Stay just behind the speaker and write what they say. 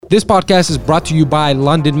This podcast is brought to you by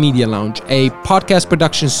London Media Lounge, a podcast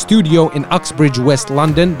production studio in Uxbridge, West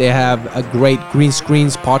London. They have a great green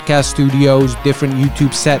screens, podcast studios, different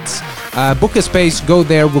YouTube sets. Book a space, go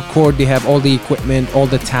there, record. They have all the equipment, all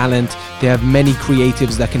the talent. They have many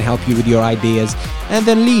creatives that can help you with your ideas, and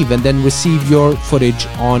then leave and then receive your footage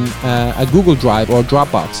on a Google Drive or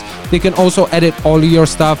Dropbox. They can also edit all of your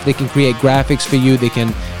stuff. They can create graphics for you. They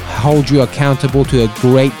can hold you accountable to a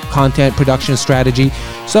great content production strategy.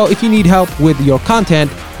 So if you need help with your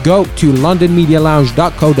content, go to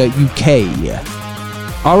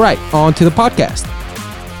londonmedialounge.co.uk. All right, on to the podcast.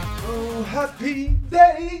 Oh, happy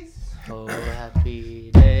days. Oh,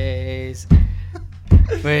 happy days.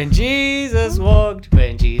 When Jesus walked.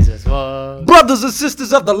 Brothers and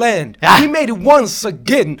sisters of the land, we made it once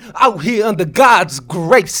again out here under God's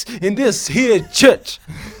grace in this here church.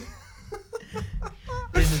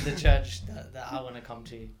 This is the church that I want to come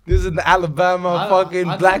to. This is the Alabama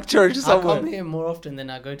black church somewhere. I come here more often than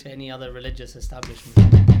I go to any other religious establishment.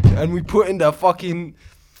 And we put in the fucking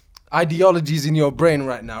ideologies in your brain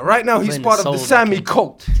right now. Right now, he's part of the Sammy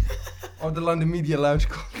cult of the London Media Lounge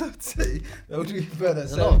cult. That would be better.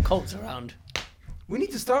 There's a lot of cults around. We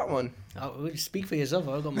need to start one. Speak for yourself.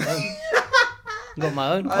 I've got my own. Got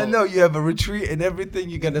my own cult. I know you have a retreat and everything.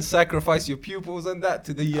 You're going to sacrifice your pupils and that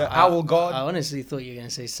to the owl god. I honestly thought you were going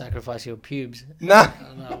to say sacrifice your pubes. Nah.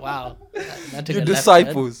 Wow. That took your a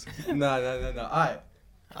disciples. No. Alright.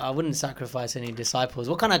 I wouldn't sacrifice any disciples.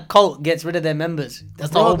 What kind of cult gets rid of their members?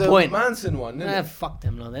 That's the whole point. Manson one, isn't it? Fuck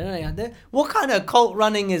them, no. What kind of cult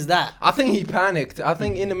running is that? I think he panicked. I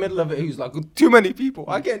think in the middle of it, he was like, too many people.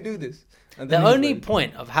 I can't do this. And the only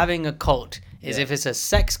point of having a cult is if it's a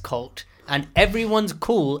sex cult and everyone's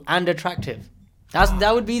cool and attractive.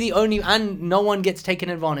 That would be the only, and no one gets taken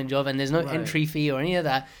advantage of, and there's no entry fee or any of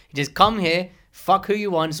that. You just come here, fuck who you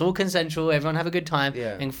want, it's all consensual, everyone have a good time,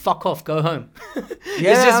 and fuck off, go home.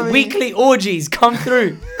 It's just weekly orgies come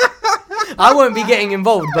through. I won't be getting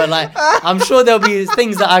involved, but I'm sure there'll be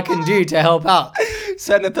things that I can do to help out.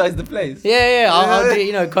 Sanitize the place. Yeah. I'll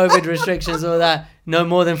do, COVID restrictions, all that. No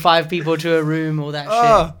more than 5 people to a room, all that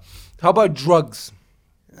shit. How about drugs?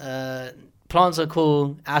 Plants are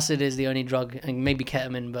cool. Acid is the only drug, and maybe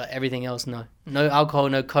ketamine, but everything else, no. No alcohol,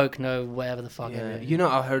 no coke, no whatever the fuck. Yeah.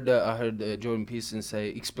 I heard Jordan Peterson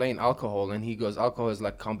explain alcohol, and he goes, alcohol is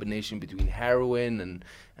like combination between heroin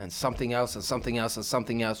and something else and something else and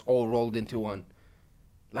something else all rolled into one.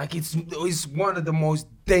 Like it's one of the most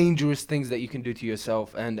dangerous things that you can do to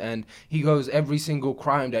yourself, and he goes, every single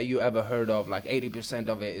crime that you ever heard of, like 80%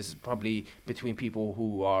 of it is probably between people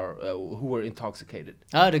who were intoxicated.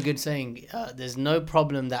 I heard a good saying: "There's no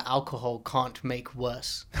problem that alcohol can't make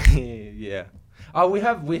worse." Yeah. We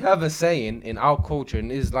have a saying in our culture,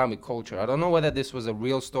 in Islamic culture. I don't know whether this was a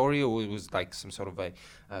real story or it was like some sort of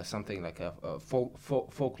something like a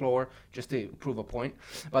folklore, just to prove a point.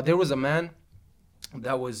 But there was a man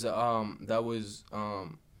that was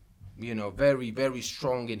very, very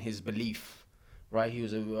strong in his belief, right? He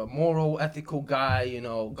was a moral, ethical guy,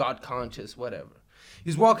 God conscious, whatever.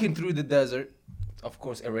 He's walking through the desert, of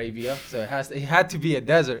course, Arabia, so it had to be a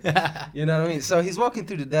desert. You know what I mean? So he's walking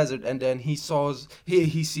through the desert, and then he sees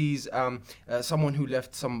someone who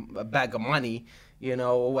left a bag of money,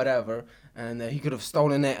 or whatever, and he could have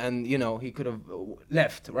stolen it, and he could have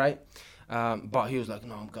left, right? But he was like,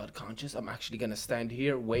 no, I'm God conscious. I'm actually going to stand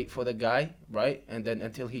here, wait for the guy, right? And then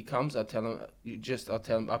until he comes, I'll tell him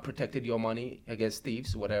I protected your money against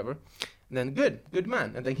thieves, whatever. And then good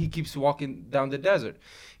man. And then he keeps walking down the desert.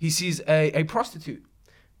 He sees a prostitute,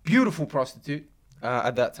 beautiful prostitute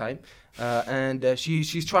at that time. And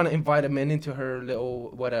she's trying to invite him into her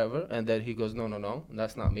little whatever. And then he goes, no,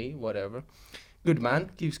 that's not me, whatever. Good man,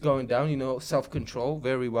 keeps going down, self-control,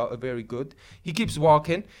 very good. He keeps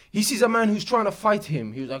walking. He sees a man who's trying to fight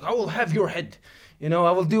him. He was like, I will have your head. I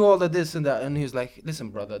will do all of this and that. And he was like, listen,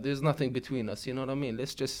 brother, there's nothing between us. You know what I mean?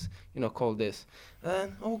 Let's just, call this.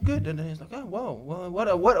 And, good. And then he's like, oh, wow, well,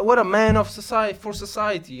 what a man for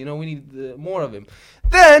society. We need more of him.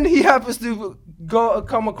 Then he happens to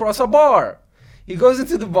come across a bar. He goes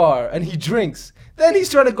into the bar and he drinks. Then he's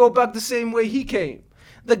trying to go back the same way he came.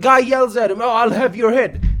 The guy yells at him, oh, I'll have your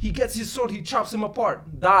head. He gets his sword, he chops him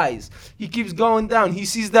apart, dies. He keeps going down. He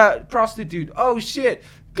sees that prostitute. Oh, shit.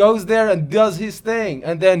 Goes there and does his thing.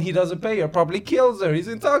 And then he doesn't pay her, probably kills her. He's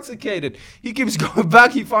intoxicated. He keeps going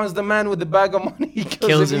back. He finds the man with the bag of money. He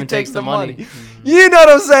kills him, he takes the money. Mm-hmm. You know what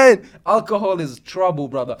I'm saying? Alcohol is trouble,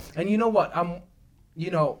 brother. And you know what? I'm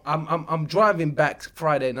driving back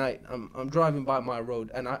Friday night. I'm driving by my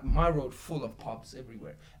road, and my road full of pubs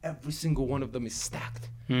everywhere. Every single one of them is stacked.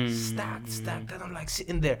 Stacked. And I'm like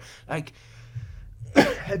sitting there, like,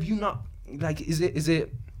 have you not like? Is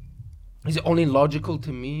it only logical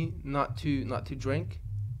to me not to drink?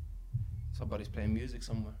 Somebody's playing music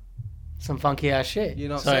somewhere. Some funky ass shit. You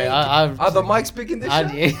know, sorry, are the mics picking this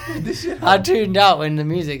shit? This shit I tuned out when the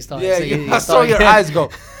music started. Yeah, so I saw your eyes go.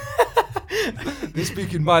 They're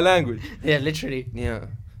speaking my language. Yeah, literally. Yeah.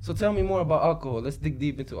 So tell me more about alcohol. Let's dig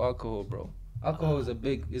deep into alcohol, bro. Alcohol is a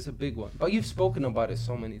big one. But you've spoken about it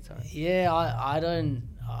so many times. Yeah,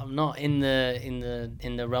 I'm not in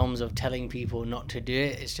the realms of telling people not to do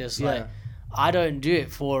it. It's just like I don't do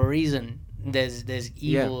it for a reason. There's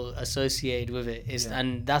evil associated with it.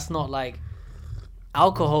 And that's not like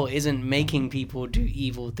alcohol isn't making people do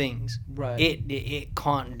evil things. Right. It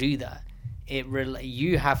can't do that.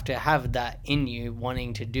 You have to have that in you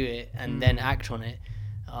wanting to do it and then act on it.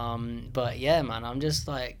 But yeah, man, I'm just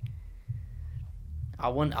like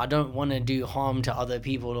I don't want to do harm to other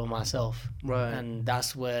people or myself. Right. And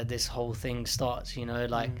that's where this whole thing starts, you know,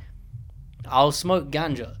 like I'll smoke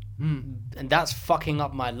ganja. And that's fucking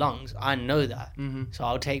up my lungs. I know that. So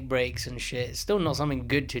I'll take breaks and shit. It's still not something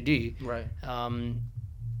good to do. Right.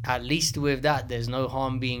 At least with that, there's no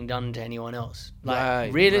harm being done to anyone else. Like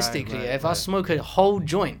Right, realistically, right, if I smoke a whole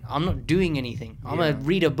joint, I'm not doing anything. I'm gonna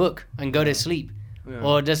read a book and go to sleep,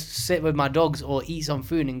 or just sit with my dogs or eat some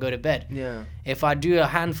food and go to bed. Yeah. If I do a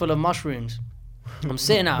handful of mushrooms, I'm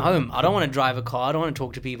sitting at home. I don't want to drive a car. I don't want to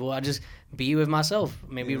talk to people. I just be with myself.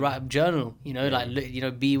 Maybe write a journal. You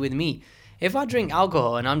know, be with me. If I drink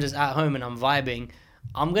alcohol and I'm just at home and I'm vibing,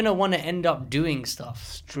 I'm gonna want to end up doing stuff.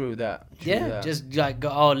 It's true that. Just like go,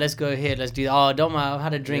 oh, let's go here, let's do that. Oh, don't mind, I've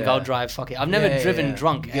had a drink, I'll drive, fuck it. I've never driven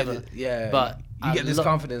drunk ever. But you get this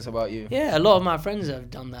confidence about you. Yeah, a lot of my friends have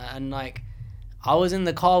done that, and like I was in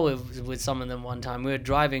the car with some of them one time. We were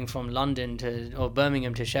driving from London or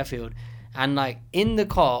Birmingham to Sheffield, and like in the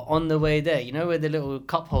car on the way there, you know where the little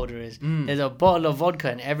cup holder is, there's a bottle of vodka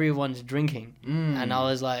and everyone's drinking. And I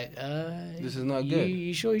was like, this is not good.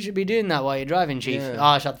 You sure you should be doing that while you're driving, chief?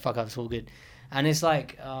 Shut the fuck up, it's all good. And it's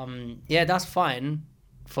like, that's fine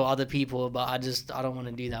for other people, but I don't want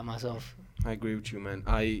to do that myself. I agree with you, man.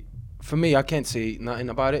 For me, I can't say nothing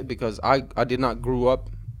about it because I did not grow up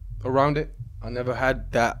around it. I never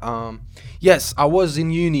had that. Yes, I was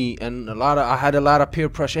in uni and I had a lot of peer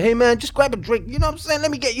pressure. Hey man, just grab a drink. You know what I'm saying?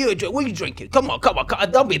 Let me get you a drink. What are you drinking? Come on.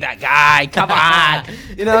 Don't be that guy. Come on.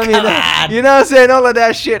 You know what I mean? You know what I'm saying? All of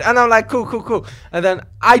that shit. And I'm like, cool. And then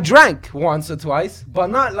I drank once or twice,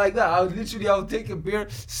 but not like that. I would take a beer,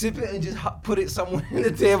 sip it, and just put it somewhere in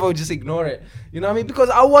the table and just ignore it. You know what I mean?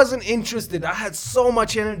 Because I wasn't interested. I had so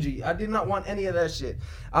much energy. I did not want any of that shit.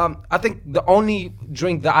 I think the only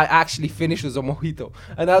drink that I actually finished was a mojito,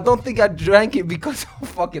 and I don't think I drank it because of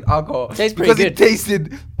fucking alcohol. Tastes pretty good. It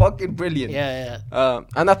tasted fucking brilliant. Yeah.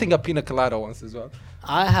 And I think a pina colada once as well.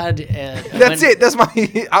 I had. That's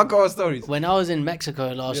my alcohol stories. When I was in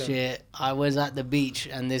Mexico last year, I was at the beach,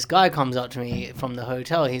 and this guy comes up to me from the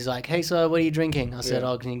hotel. He's like, "Hey, sir, what are you drinking?" I said,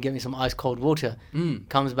 "Oh, can you give me some ice cold water?"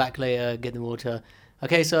 Comes back later, get the water.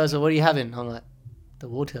 Okay, sir, so what are you having? I'm like, the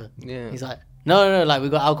water. Yeah. He's like, no, like we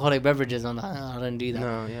got alcoholic beverages. I'm like, I don't do that.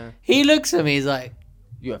 No, yeah. He looks at me. He's like,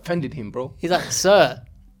 you offended him, bro. He's like, sir,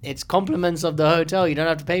 it's compliments of the hotel. You don't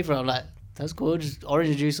have to pay for it. I'm like, that's cool. Just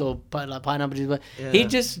orange juice or like pineapple juice. Yeah. He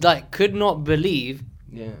just like could not believe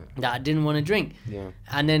Yeah. that I didn't want to drink. Yeah.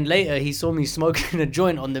 And then later he saw me smoking a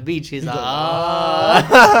joint on the beach. He's like,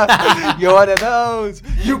 You're one of those.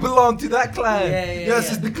 You belong to that clan. Yeah,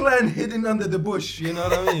 Yes, it's the clan hidden under the bush. You know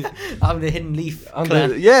what I mean? I'm the hidden leaf clan.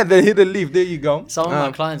 The hidden leaf. There you go. Some of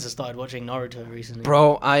my clients have started watching Naruto recently.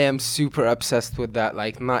 Bro, I am super obsessed with that.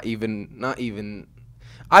 Like, not even.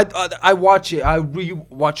 I watch it. I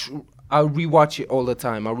rewatch it all the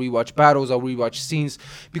time. I rewatch battles. I rewatch scenes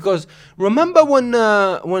because remember when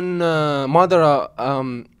Madara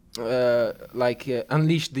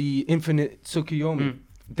unleashed the infinite Tsukuyomi.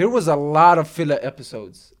 There was a lot of filler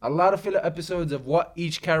episodes. Of what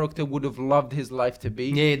each character would have loved his life to be.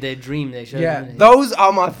 Yeah, their dream they showed. Yeah, those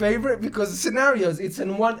are my favorite because the scenarios. It's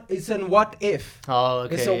in what if. Oh,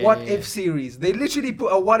 okay. It's a what if series. They literally put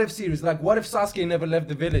a what if series. Like, what if Sasuke never left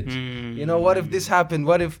the village? You know, what if this happened?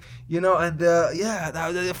 What if, you know, and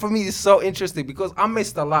that, for me it's so interesting because I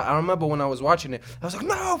missed a lot. I remember when I was watching it, I was like,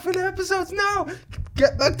 no, filler episodes, no.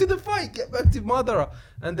 Get back to the fight. Get back to Madara.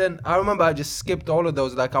 And then I remember I just skipped all of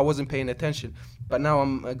those, like I wasn't paying attention. But now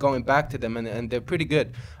I'm going back to them, and they're pretty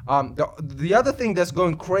good. The other thing that's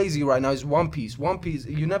going crazy right now is One Piece. One Piece,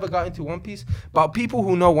 you never got into One Piece? But people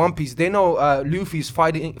who know One Piece, they know Luffy's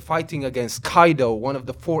fighting against Kaido, one of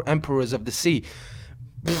the 4 emperors of the sea.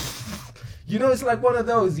 You know, it's like one of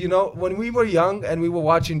those, you know, when we were young and we were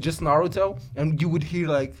watching just Naruto, and you would hear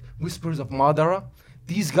like whispers of Madara.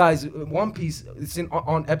 these guys, One Piece, it's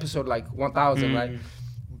on episode like 1000, right?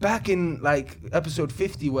 Back in like episode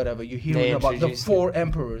 50, whatever, you're hearing about the 4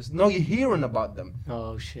 emperors. No, you're hearing about them.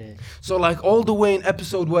 Oh shit. So like all the way in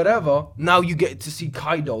episode whatever, now you get to see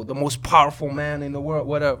Kaido, the most powerful man in the world,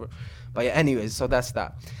 whatever. But yeah, anyways, so that's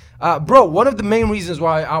that. Bro, one of the main reasons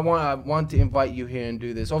why I want to invite you here and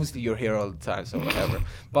do this, obviously you're here all the time, so whatever.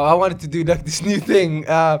 But I wanted to do like this new thing.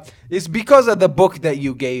 It's because of the book that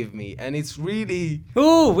you gave me, and it's really.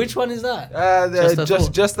 Ooh, which one is that?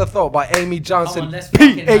 Just a Thought by Amy Johnson, let's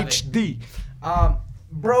fucking have it. PhD.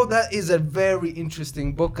 Bro, that is a very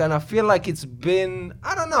interesting book, and I feel like it's been.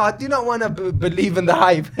 I don't know. I do not want to believe in the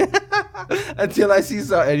hype until I see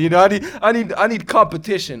something. You know, I need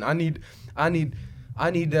competition. I need.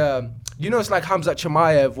 You know, it's like Hamza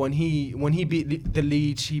Chimaev when he beat the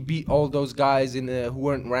Leech, he beat all those guys who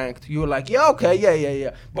weren't ranked. You were like, yeah, okay,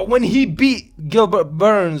 yeah. But when he beat Gilbert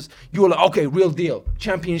Burns, you were like, okay, real deal,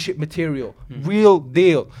 championship material, real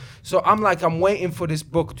deal. So I'm waiting for this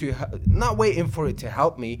book to, not waiting for it to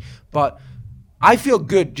help me, but I feel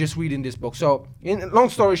good just reading this book. So, long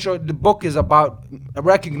story short, the book is about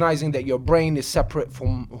recognizing that your brain is separate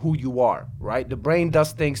from who you are, right? The brain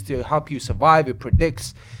does things to help you survive. It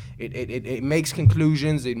predicts. It makes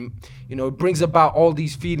conclusions. It brings about all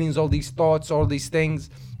these feelings, all these thoughts, all these things,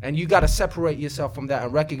 and you got to separate yourself from that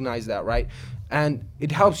and recognize that, right? And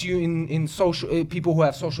it helps you in social people who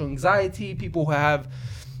have social anxiety, people who have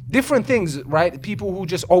different things, right? People who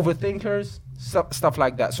just overthinkers. Stuff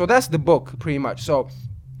like that. So that's the book pretty much. So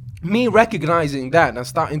me recognizing that and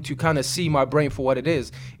starting to kind of see my brain for what it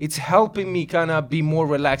is, it's helping me kind of be more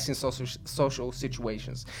relaxed in social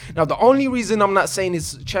situations. Now, the only reason I'm not saying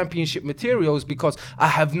it's championship material is because I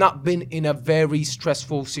have not been in a very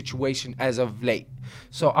stressful situation as of late.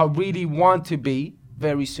 So I really want to be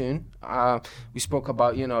very soon. We spoke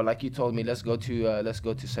about, like you told me, let's go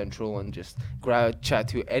to Central and just chat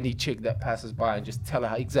to any chick that passes by and just tell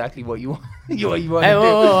her exactly what you want. Hey,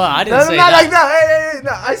 whoa, I didn't say that. Like that. Hey,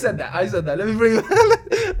 no, I said that. Let me bring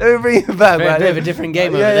it back, man. Bit of a different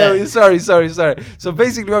game over there. Yeah, sorry. So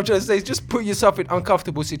basically what I'm trying to say is just put yourself in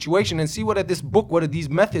uncomfortable situation and see whether these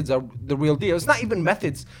methods are the real deal. It's not even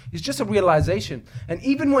methods. It's just a realization. And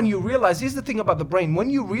even when you realize, here's the thing about the brain. When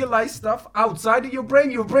you realize stuff outside of your brain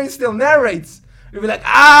still narrates. You'll be like,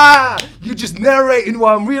 you just narrating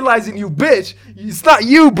while I'm realizing you bitch. It's not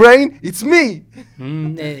you, brain. It's me.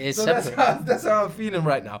 It's so that's how I'm feeling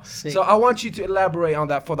right now. Sick. So I want you to elaborate on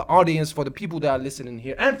that for the audience, for the people that are listening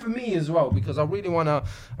here, and for me as well, because I really wanna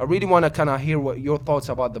kind of hear what your thoughts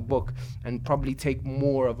about the book and probably take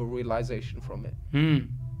more of a realization from it.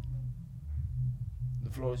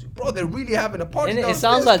 Bro, they're really having a party. It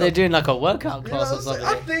sounds like they're doing like a workout class or something.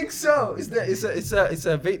 I think so. It's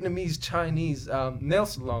a Vietnamese Chinese nail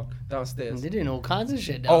salon downstairs. They're doing all kinds of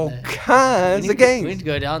shit down there. All kinds of games. We need to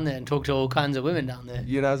go down there and talk to all kinds of women down there.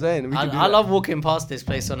 You know what I'm saying? I love walking past this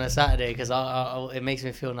place on a Saturday because it makes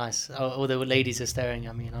me feel nice. All the ladies are staring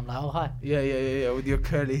at me and I'm like, oh hi. Yeah. With your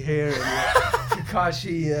curly hair and your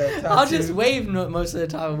Kakashi tattoo. I'll just wave most of the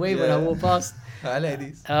time. When I walk past. Hi,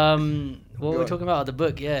 ladies. What we're talking about the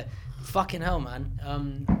book, yeah. Fucking hell, man.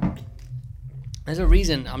 There's a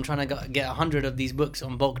reason I'm trying to get 100 of these books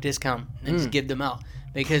on bulk discount and just give them out,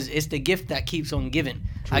 because it's the gift that keeps on giving.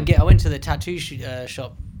 True. I went to the tattoo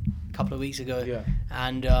shop a couple of weeks ago,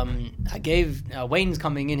 and I gave Wayne's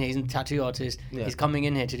coming in here. He's a tattoo artist. Yeah. He's coming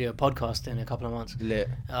in here to do a podcast in a couple of months. Lit.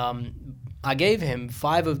 I gave him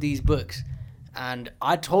 5 of these books, and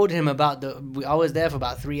I told him about I was there for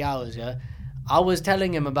about 3 hours, yeah. I was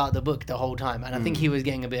telling him about the book the whole time, and I think he was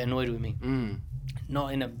getting a bit annoyed with me.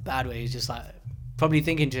 Not in a bad way. He's just like probably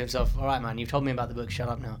thinking to himself, all right, man, you've told me about the book, shut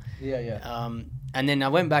up now. Yeah. And then I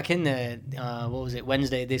went back in there,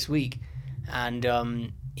 Wednesday this week,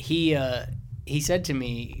 and he said to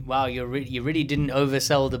me, wow, you really didn't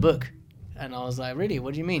oversell the book. And I was like, really?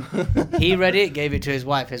 What do you mean? He read it, gave it to his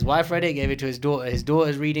wife. His wife read it, gave it to his daughter. His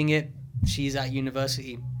daughter's reading it. She's at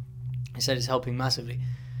university. He said it's helping massively.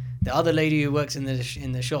 The other lady who works in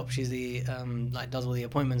the shop, she's the does all the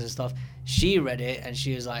appointments and stuff. She read it and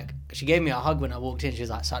she was like, she gave me a hug when I walked in. She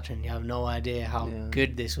was like, Sachin, you have no idea how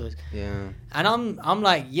good this was. Yeah. And I'm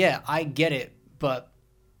like, yeah, I get it, but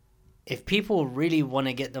if people really want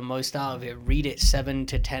to get the most out of it, read it 7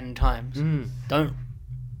 to 10 times. Don't.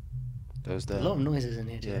 There's a lot of noises in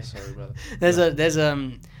here today. Yeah, sorry, brother.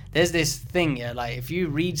 There's this thing, like if you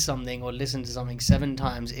read something or listen to something 7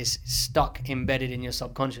 times, it's stuck, embedded in your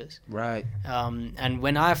subconscious. Right. And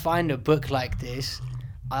when I find a book like this,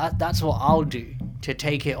 that's what I'll do to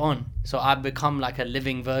take it on. So I become like a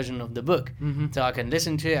living version of the book. So I can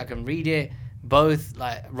listen to it, I can read it, both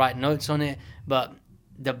like write notes on it. But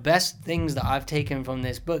the best things that I've taken from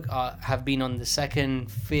this book have been on the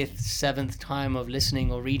second, fifth, seventh time of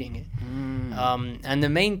listening or reading it. And the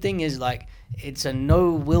main thing is like, it's a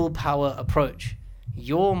no willpower approach.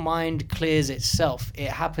 Your mind clears itself. It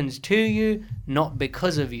happens to you, not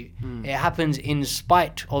because of you. It happens in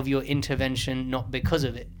spite of your intervention, not because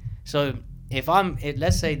of it. So if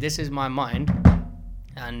let's say this is my mind,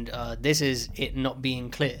 and this is it not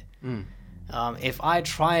being clear. If I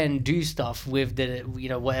try and do stuff with the,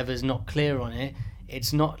 whatever's not clear on it,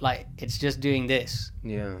 it's not like, it's just doing this.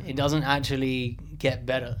 Yeah. It doesn't actually get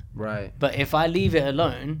better. Right. But if I leave it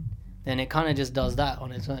alone, then it kind of just does that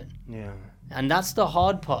on its own. Yeah. And that's the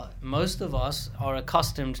hard part. Most of us are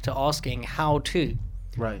accustomed to asking how to.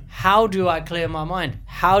 Right. How do I clear my mind?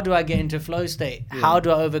 How do I get into flow state? Yeah. How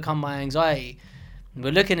do I overcome my anxiety?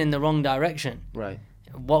 We're looking in the wrong direction. Right.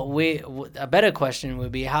 A better question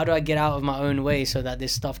would be, how do I get out of my own way so that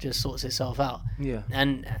this stuff just sorts itself out? Yeah.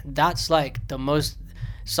 And that's like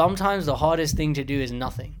sometimes the hardest thing to do is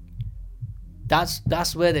nothing.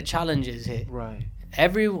 That's where the challenge is here. Right.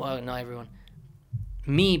 Not everyone.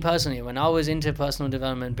 Me personally, when I was into personal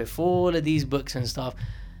development before all of these books and stuff,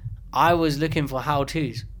 I was looking for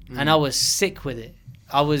how-tos, and I was sick with it.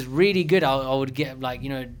 I was really good. I would get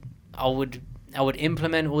I would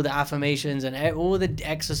implement all the affirmations and all the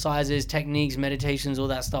exercises, techniques, meditations, all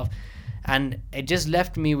that stuff, and it just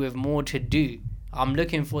left me with more to do. I'm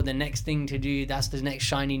looking for the next thing to do. That's the next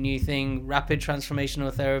shiny new thing. Rapid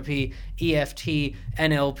transformational therapy, EFT,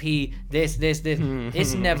 NLP, this.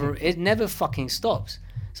 It never fucking stops.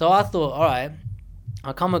 So I thought, all right,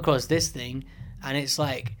 I come across this thing, and it's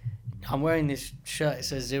like, I'm wearing this shirt. It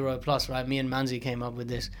says 0+, right? Me and Manzi came up with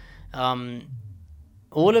this.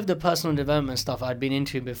 All of the personal development stuff I'd been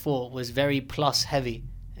into before was very plus heavy,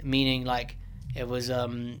 meaning like it was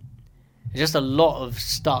just a lot of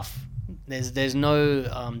stuff. There's no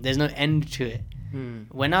end to it.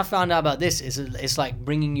 When I found out about this, it's like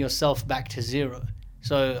bringing yourself back to zero.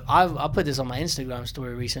 So I put this on my Instagram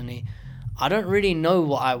story recently. I don't really know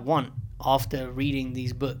what I want after reading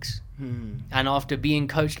these books and after being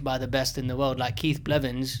coached by the best in the world. Like Keith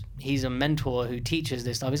Blevins, he's a mentor who teaches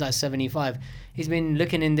this stuff. He's like 75. He's been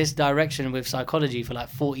looking in this direction with psychology for like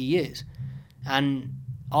 40 years. And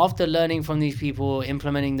after learning from these people,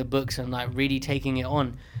 implementing the books and like really taking it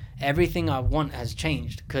on, everything I want has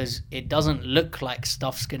changed, because it doesn't look like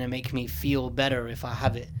stuff's going to make me feel better if I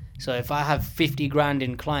have it. So if I have 50 grand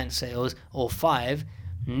in client sales or 5,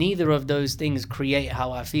 neither of those things create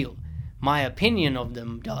how I feel. My opinion of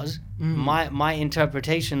them does. My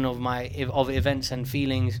interpretation of events and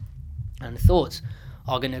feelings and thoughts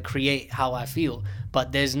are going to create how I feel.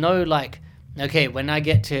 But there's no like, okay, when I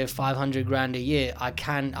get to 500 grand a year, I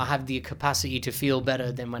have the capacity to feel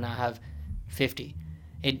better than when I have 50.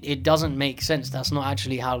 It doesn't make sense. That's not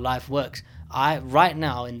actually how life works. Right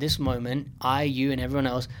now, in this moment, you and everyone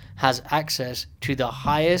else has access to the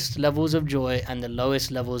highest levels of joy and the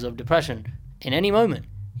lowest levels of depression. In any moment,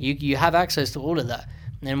 you have access to all of that.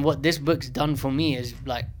 And what this book's done for me is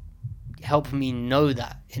like help me know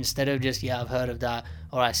that, instead of just, I've heard of that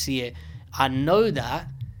or I see it. I know that.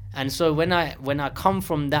 And so when I come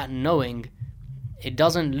from that knowing, it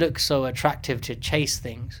doesn't look so attractive to chase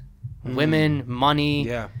things. Women,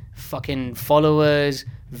 money, fucking followers,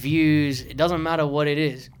 views. It doesn't matter what it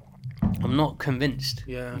is. I'm not convinced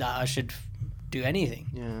that I should do anything.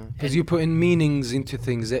 Yeah, because you put in meanings into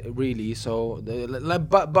things, really. So,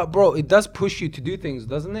 but bro, it does push you to do things,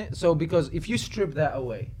 doesn't it? So because if you strip that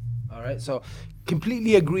away, all right. So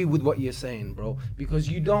completely agree with what you're saying, bro. Because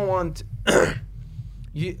you don't want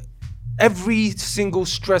every single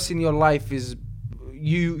stress in your life is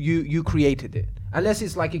you created it. Unless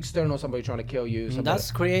it's like external, somebody trying to kill you.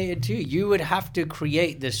 That's created too. You would have to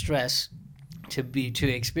create the stress to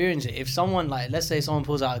experience it. If someone, like, let's say someone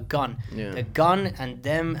pulls out a gun, the gun and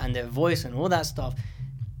them and their voice and all that stuff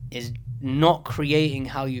is not creating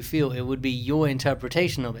how you feel. It would be your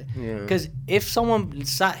interpretation of it. Because if someone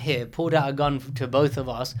sat here, pulled out a gun to both of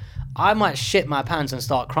us, I might shit my pants and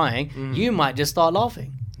start crying. You might just start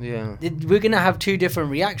laughing. We're gonna have two different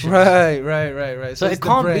reactions. Right. So it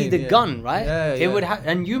can't be the gun, right? It would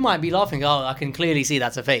and you might be laughing. Oh, I can clearly see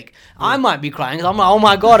that's a fake. I might be crying. I'm like, oh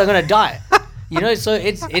my god, I'm gonna die. So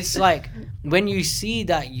it's like when you see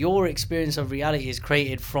that your experience of reality is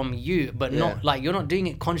created from you, but not like you're not doing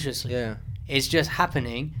it consciously. It's just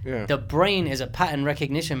happening. The brain is a pattern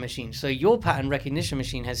recognition machine. So your pattern recognition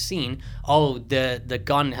machine has seen, oh, the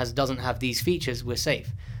gun doesn't have these features, we're safe.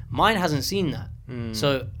 Mine hasn't seen that.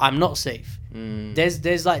 So I'm not safe.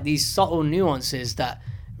 There's like these subtle nuances that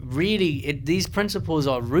really, these principles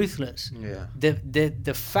are ruthless. Yeah.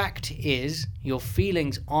 The fact is, your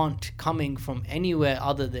feelings aren't coming from anywhere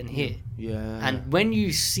other than here. Yeah. And when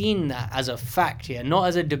you've seen that as a fact, not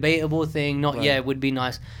as a debatable thing, not, Right. it would be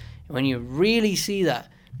nice. When you really see that,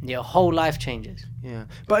 your whole life changes. Yeah,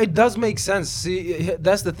 but it does make sense. See,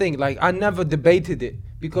 that's the thing. Like, I never debated it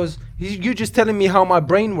because you're just telling me how my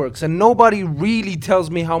brain works, and nobody really tells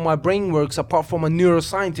me how my brain works apart from a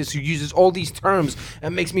neuroscientist who uses all these terms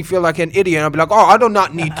and makes me feel like an idiot. And I'll be like, oh, I do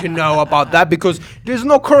not need to know about that because there's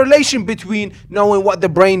no correlation between knowing what the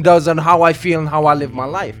brain does and how I feel and how I live my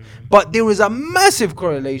life. But there is a massive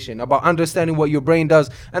correlation about understanding what your brain does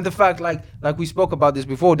and the fact, like we spoke about this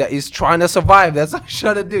before, that is trying to survive. That's what it's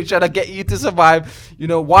trying to do, trying to get you to survive. You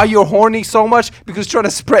know, why you're horny so much? Because he's trying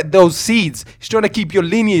to spread those seeds. He's trying to keep your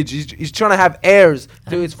lineage. He's trying to have heirs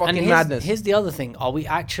to his fucking madness. Here's the other thing. Are we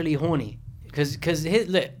actually horny? Because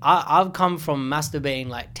look, I've come from masturbating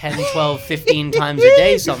like 10, 12, 15 times a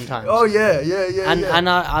day sometimes. Oh, yeah. And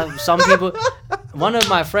I some people, one of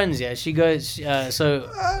my friends, she goes,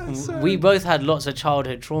 we both had lots of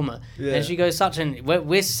childhood trauma. Yeah. And she goes,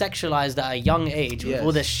 we're sexualized at a young age with Yes.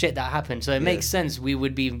 all the shit that happened. So it makes sense we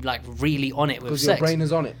would be like really on it with Because sex. your brain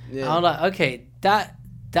is on it. Yeah. I'm like, okay,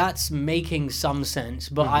 that's making some sense.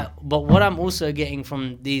 But Mm-hmm. but what I'm also getting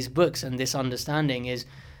from these books and this understanding is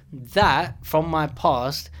that from my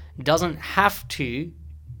past doesn't have to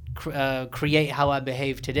create how I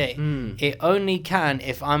behave today. It only can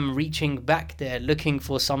if I'm reaching back there looking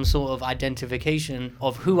for some sort of identification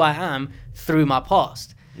of who I am through my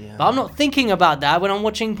past. Yeah. But I'm not thinking about that when I'm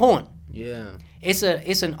watching porn. Yeah. It's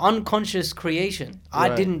an unconscious creation. I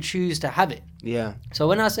Right. didn't choose to have it. Yeah. So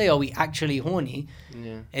when I say, are we actually horny?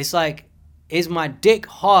 Yeah. It's like, is my dick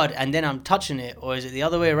hard and then I'm touching it, or is it the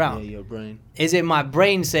other way Yeah, around? your brain. Is it my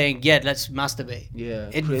brain saying, yeah, let's masturbate? Yeah.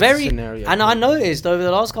 It creates a very, scenario. and I noticed over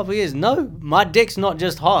the last couple of years, no, my dick's not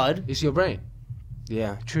just hard. It's your brain.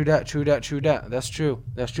 Yeah, true that. That's true.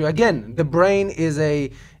 Again, the brain is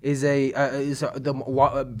a very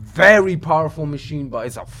powerful machine, but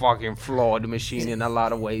it's a fucking flawed machine in a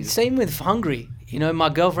lot of ways. Same with hungry. You know, my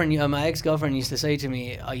ex-girlfriend used to say to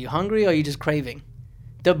me, are you hungry or are you just craving?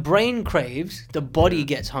 The brain craves, the body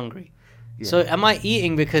gets hungry. Yeah. So am I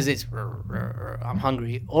eating because it's I'm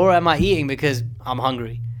hungry, or am I eating because I'm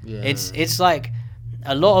hungry? Yeah. It's like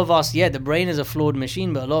a lot of us, the brain is a flawed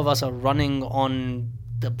machine, but a lot of us are running on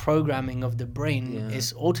the programming of the brain. Yeah.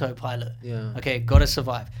 It's autopilot. Yeah. Okay, gotta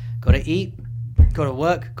survive, gotta eat, gotta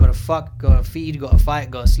work, gotta fuck, gotta feed, gotta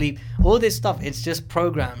fight, gotta sleep. All this stuff, it's just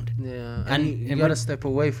programmed. Yeah, And you gotta step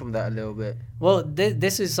away from that a little bit. Well,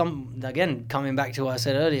 this is again, coming back to what I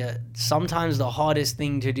said earlier, sometimes the hardest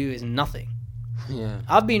thing to do is nothing. Yeah.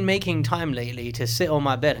 I've been making time lately to sit on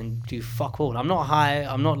my bed and do fuck all. I'm not high.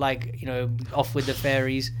 I'm not like, off with the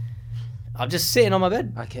fairies. I'm just sitting on my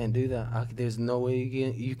bed. I can't do that. There's no way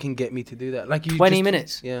you can get me to do that. Like 20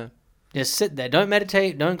 minutes. Yeah. Just sit there. Don't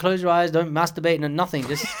meditate. Don't close your eyes. Don't masturbate. No, nothing.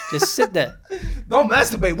 Just sit there. Don't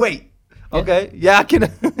masturbate. Wait. Okay. Yeah, I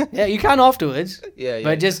can. Yeah, you can afterwards. Yeah.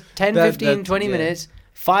 But just 10, 15, 20 minutes,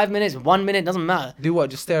 5 minutes, 1 minute, doesn't matter. Do what?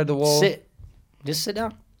 Just stare at the wall. Sit. Just sit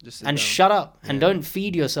down. Just sit And down. shut up. And don't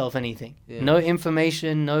feed yourself anything. Yeah. No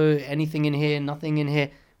information. No anything in here. Nothing in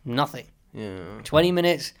here. Nothing. Yeah. 20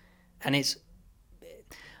 minutes. And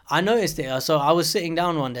I noticed it. So I was sitting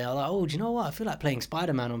down one day. I was like, oh, do you know what? I feel like playing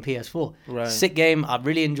Spider-Man on PS4. Right. Sick game. I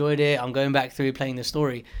really enjoyed it. I'm going back through playing the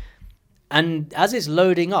story. And as it's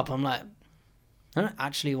loading up, I'm like, I don't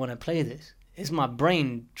actually want to play this. It's my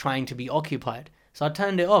brain trying to be occupied. So I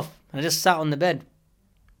turned it off. And I just sat on the bed.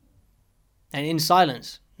 And in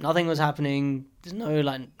silence. Nothing was happening. There's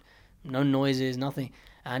no noises, nothing.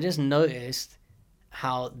 And I just noticed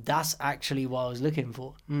how that's actually what I was looking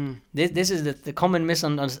for. This is the common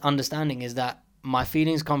misunderstanding, is that my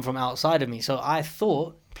feelings come from outside of me. So I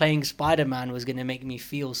thought playing Spider-Man was going to make me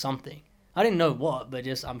feel something. I didn't know what, but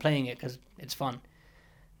just I'm playing it because it's fun.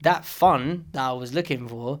 That fun that I was looking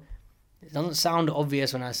for, it doesn't sound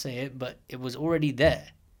obvious when I say it, but it was already there.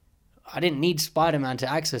 I didn't need Spider-Man to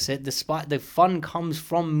access it. The fun comes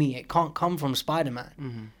from me. It can't come from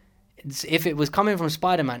Spider-Man. If it was coming from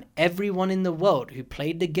Spider-Man, everyone in the world who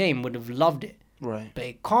played the game would have loved it. Right. But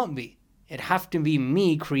it can't be. It'd have to be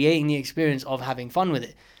me creating the experience of having fun with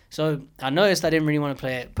it. So I noticed I didn't really want to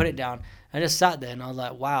play it, put it down. I just sat there and I was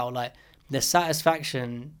like, wow, like the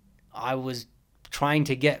satisfaction I was trying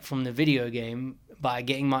to get from the video game by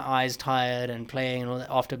getting my eyes tired and playing and all that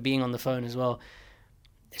after being on the phone as well.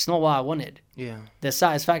 It's not what I wanted. Yeah. The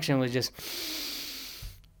satisfaction was just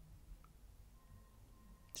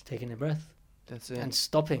taking a breath That's it. and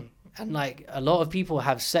stopping And like a lot of people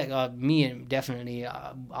have sex, me definitely,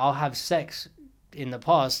 I'll have sex in the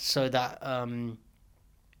past so that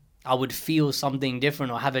I would feel something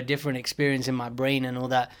different or have a different experience in my brain and all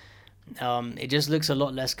that. It just looks a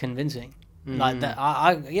lot less convincing. Like that,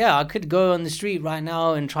 I could go on the street right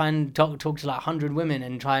now and try and talk to like 100 women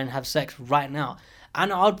and try and have sex right now,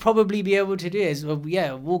 and I'd probably be able to do it.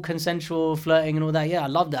 All consensual flirting and all that. Yeah, I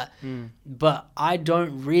love that, but I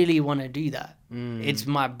don't really want to do that. It's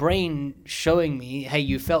my brain showing me, hey,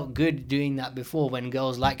 you felt good doing that before when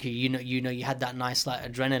girls like you. You know, you had that nice like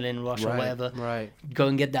adrenaline rush or whatever. Right. Go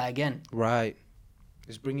and get that again. Right.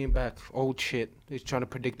 It's bringing back old shit. It's trying to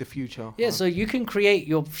predict the future. Yeah, so you can create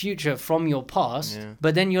your future from your past,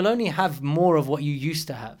 but then you'll only have more of what you used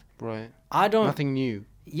to have. Right. Nothing new.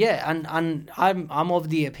 Yeah, and I'm of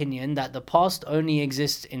the opinion that the past only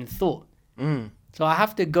exists in thought. So I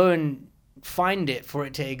have to go and find it for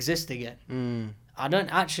it to exist again. I don't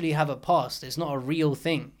actually have a past. It's not a real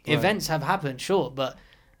thing. Right. Events have happened, sure, but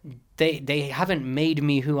they haven't made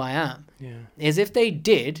me who I am. Yeah. As if they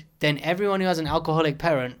did, then everyone who has an alcoholic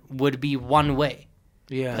parent would be one way.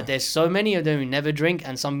 Yeah. But there's so many of them who never drink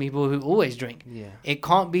and some people who always drink. Yeah. It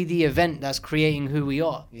can't be the event that's creating who we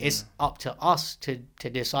are. Yeah. It's up to us to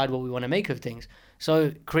decide what we want to make of things.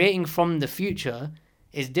 So creating from the future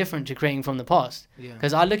is different to creating from the past.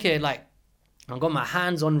 Because I look at it like, I've got my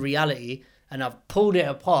hands on reality and I've pulled it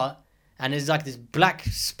apart and there's like this black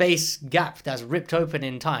space gap that's ripped open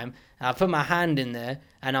in time. And I put my hand in there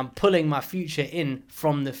and I'm pulling my future in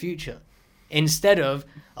from the future. Instead of,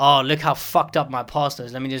 oh, look how fucked up my past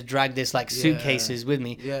is. Let me just drag this like suitcases with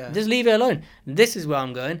me. Yeah. Just leave it alone. This is where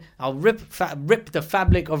I'm going. I'll rip the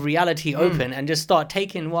fabric of reality open and just start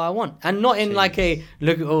taking what I want. And not in like a,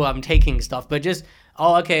 look, oh, I'm taking stuff. But just,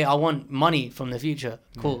 oh, okay, I want money from the future.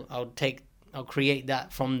 Cool. I'll create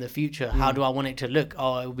that from the future. How do I want it to look?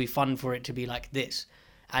 Oh, it would be fun for it to be like this.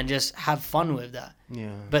 And just have fun with that.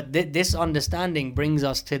 Yeah. But this understanding brings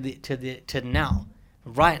us to now.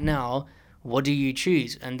 Right now, what do you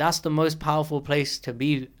choose? And that's the most powerful place to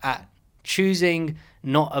be at. Choosing,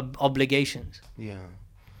 not obligations. Yeah.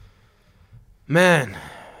 Man.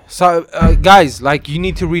 So, guys, like, you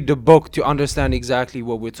need to read the book to understand exactly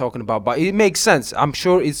what we're talking about. But it makes sense. I'm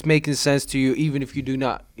sure it's making sense to you, even if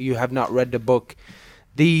you have not read the book.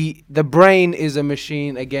 The brain is a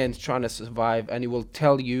machine, again, trying to survive, and it will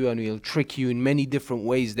tell you and it will trick you in many different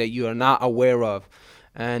ways that you are not aware of.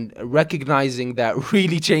 And recognizing that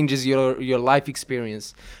really changes your life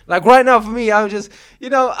experience. Like right now for me, I'm just,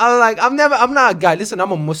 I'm not a guy. Listen,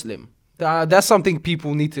 I'm a Muslim. That's something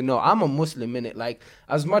people need to know. I'm a Muslim, innit? Like,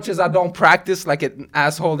 as much as I don't practice like an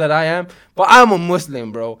asshole that I am, but I'm a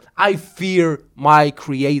Muslim, bro. I fear my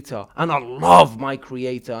creator and I love my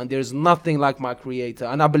creator, and there's nothing like my creator.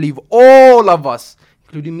 And I believe all of us,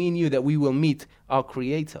 including me and you, that we will meet our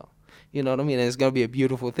creator. You know what I mean? And it's going to be a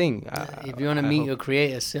beautiful thing. If you want to meet your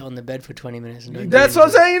creator, sit on the bed for 20 minutes. And don't That's what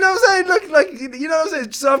I'm saying. You know what I'm saying? Look, like, you know what I'm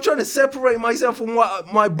saying? So I'm trying to separate myself from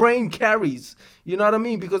what my brain carries. You know what I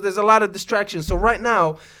mean? Because there's a lot of distractions. So right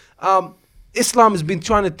now, Islam has been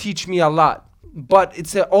trying to teach me a lot. But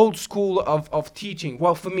it's an old school of teaching.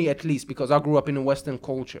 Well, for me at least, because I grew up in a Western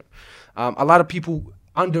culture. A lot of people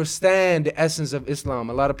understand the essence of Islam.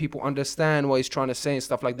 A lot of people understand what he's trying to say and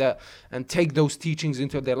stuff like that, and take those teachings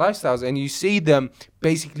into their lifestyles. And you see them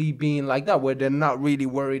basically being like that, where they're not really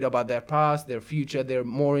worried about their past, their future. They're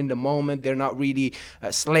more in the moment. They're not really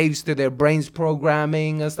slaves to their brains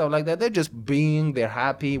programming and stuff like that. They're just being, they're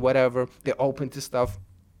happy, whatever. They're open to stuff.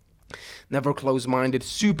 Never closed-minded,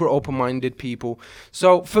 super open-minded people.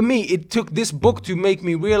 So for me, it took this book to make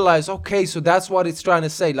me realize, okay, so that's what it's trying to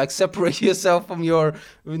say. Like, separate yourself from your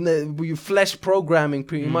flesh programming,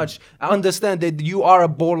 pretty much. I understand that you are a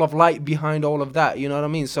ball of light behind all of that. You know what I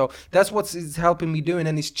mean? So that's what it's helping me doing,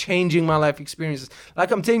 and it's changing my life experiences.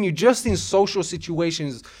 Like I'm telling you, just in social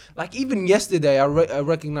situations, like even yesterday, I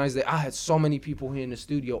recognized that I had so many people here in the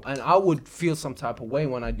studio, and I would feel some type of way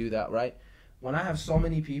when I do that, right? When I have so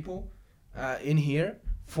many people in here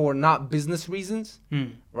for not business reasons,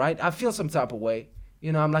 right? I feel some type of way.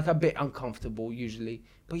 You know, I'm like a bit uncomfortable usually.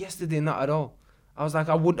 But yesterday, not at all. I was like,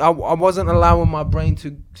 I wasn't allowing my brain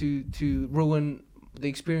to ruin the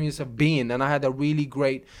experience of being. And I had a really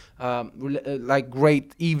great like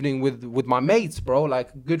great evening with my mates, bro.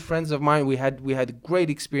 Like good friends of mine. We had a great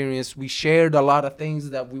experience. We shared a lot of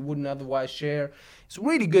things that we wouldn't otherwise share. It's a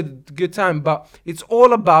really good time, but it's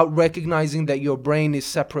all about recognizing that your brain is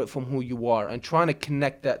separate from who you are and trying to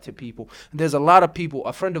connect that to people. And there's a lot of people.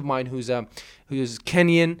 A friend of mine who's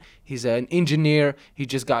Kenyan. He's an engineer. He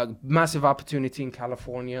just got a massive opportunity in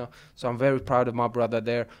California. So I'm very proud of my brother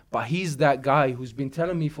there. But he's that guy who's been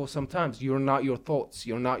telling me for some time, you're not your thoughts.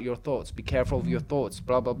 You're not your thoughts. Be careful of your thoughts.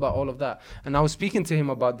 Blah, blah, blah, all of that. And I was speaking to him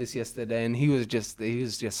about this yesterday, and he was just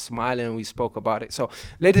smiling, and we spoke about it. So,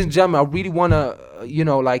 ladies and gentlemen, I really want to,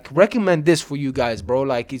 recommend this for you guys, bro.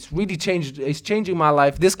 Like, it's really changing my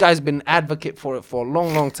life. This guy's been an advocate for it for a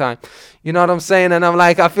long, long time. You know what I'm saying? And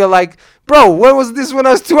I feel like, bro, where was this when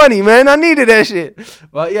I was 20, man? I needed that shit.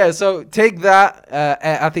 But yeah, so take that.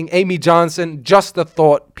 I think Amy Johnson, Just a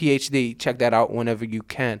Thought, PhD. Check that out whenever you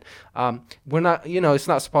can. We're not, it's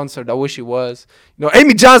not sponsored. I wish it was.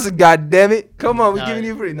 Amy Johnson, God damn it. Come on, we're giving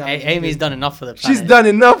you free. No, Amy's done enough for the planet. She's done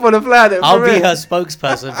enough for the planet. I'll be her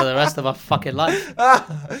spokesperson for the rest of our fucking life.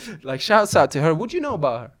 Like, shouts out to her. What do you know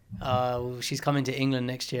about her? She's coming to England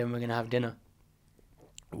next year, and we're gonna have dinner.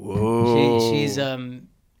 Whoa.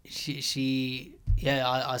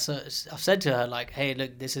 I've said to her, like, hey,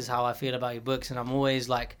 look, this is how I feel about your books, and I'm always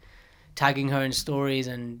like tagging her in stories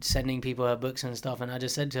and sending people her books and stuff. And I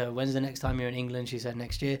just said to her, when's the next time you're in England? She said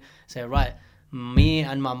next year. I said, right, me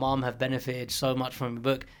and my mom have benefited so much from your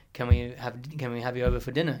book. Can we have you over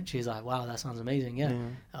for dinner? And she's like, wow, that sounds amazing. Yeah.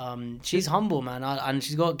 She's humble, man, and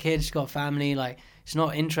she's got kids, she's got family. Like, she's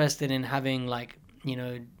not interested in having, like,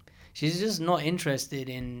 she's just not interested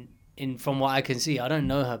in from what I can see. I don't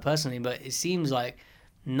know her personally, but it seems like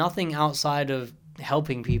nothing outside of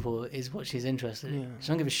helping people is what she's interested in. She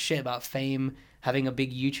don't give a shit about fame, having a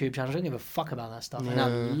big YouTube channel. She don't give a fuck about that stuff. And I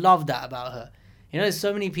love that about her. There's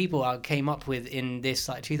so many people I came up with in this,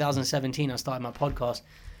 like, 2017, I started my podcast.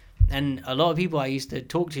 And a lot of people I used to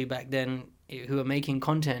talk to back then who are making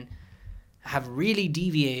content have really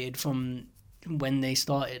deviated from when they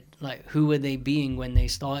started. Like, who were they being when they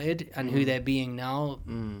started and who they're being now.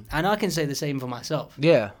 And I can say the same for myself.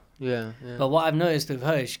 Yeah. But what I've noticed with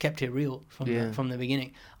her is she kept it real from the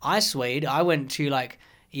beginning. I swayed. I went to, like,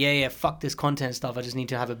 fuck this content stuff, I just need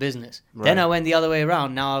to have a business. Right. Then I went the other way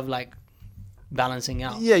around. Now I've, like, balancing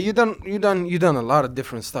out. Yeah, you done a lot of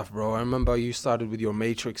different stuff, bro. I remember you started with your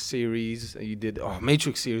Matrix series. You did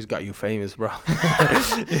Matrix series got you famous, bro.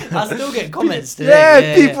 I still get comments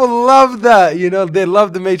today. People love that. They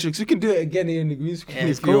love the Matrix. You can do it again in the green screen. Yeah,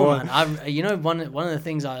 it's cool, man. One of the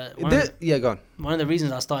things go on. One of the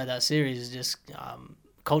reasons I started that series is just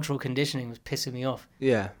cultural conditioning was pissing me off.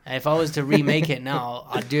 Yeah. And if I was to remake it now,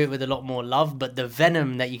 I'd do it with a lot more love. But the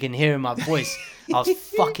venom that you can hear in my voice, I was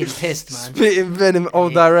fucking pissed, man. Spitting venom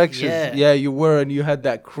all directions. Yeah, you were, and you had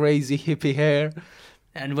that crazy hippie hair.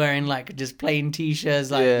 And wearing, like, just plain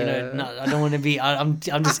t-shirts, like, I don't want to be. I'm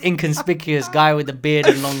just inconspicuous guy with a beard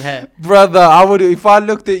and long hair. Brother, if I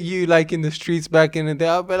looked at you, like, in the streets back in the day,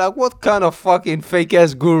 I'd be like, what kind of fucking fake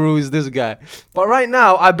ass guru is this guy? But right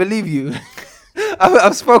now, I believe you.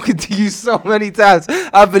 I've spoken to you so many times.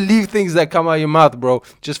 I believe things that come out of your mouth, bro,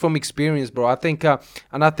 just from experience, bro. I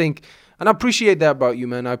appreciate that about you,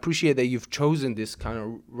 man. I appreciate that you've chosen this kind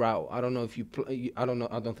of route. I don't know if I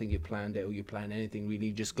don't think you planned it or you planned anything really.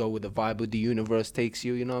 You just go with the vibe of the universe takes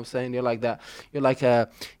you. You know what I'm saying? You're like that. You're like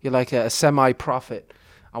a semi-prophet.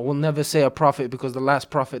 I will never say a prophet because the last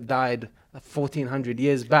prophet died 1400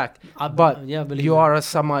 years back, but you are a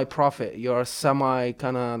semi-prophet. You're a semi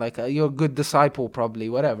kind of like you're a good disciple, probably,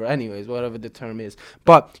 whatever. Anyways, whatever the term is,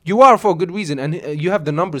 but you are for a good reason, and you have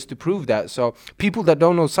the numbers to prove that. So people that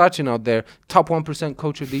don't know Sachin out there, top 1%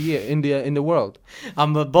 coach of the year in the world.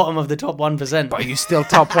 I'm the bottom of the top 1%, but you still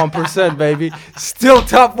top 1%, baby. Still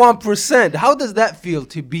top 1%. How does that feel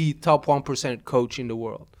to be top 1% coach in the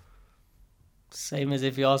world? Same as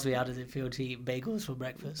if you asked me how does it feel to eat bagels for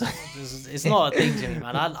breakfast. It's not a thing to me,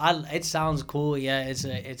 man. It sounds cool, yeah. It's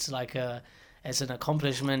an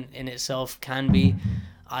accomplishment in itself, can be.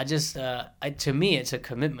 To me, it's a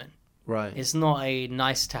commitment. Right. It's not a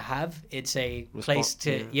nice to have. It's a place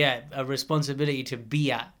to a responsibility to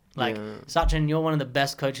be at. Like, Sachin, you're one of the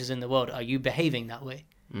best coaches in the world. Are you behaving that way?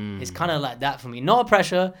 It's kind of like that for me. Not a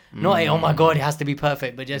pressure, not a, oh my God, it has to be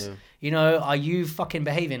perfect, but just, are you fucking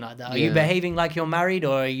behaving like that? Are you behaving like you're married,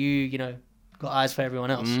 or are you, got eyes for everyone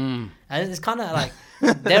else? And it's kind of like,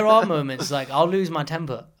 there are moments, like, I'll lose my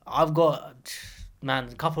temper. I've got, man,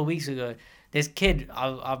 a couple of weeks ago, this kid,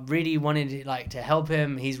 I really wanted to help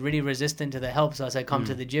him. He's really resistant to the help, so I said, come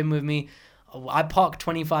to the gym with me. I park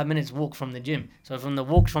 25 minutes walk from the gym. So from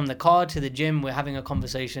the car to the gym, we're having a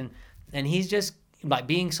conversation, and he's just like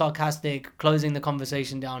being sarcastic, closing the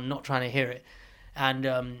conversation down, not trying to hear it. And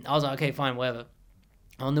I was like, okay, fine, whatever.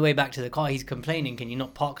 On the way back to the car, he's complaining, can you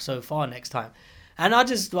not park so far next time? And I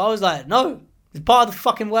was like, no, it's part of the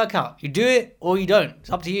fucking workout. You do it or you don't.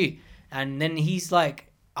 It's up to you. And then he's like,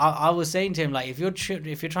 I was saying to him, like, if you're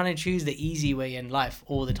trying to choose the easy way in life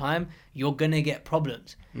all the time, you're going to get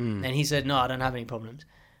problems. And he said, no, I don't have any problems.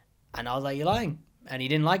 And I was like, you're lying. And he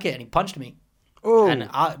didn't like it, and he punched me. Oh. And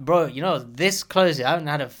bro, you know, this close, I haven't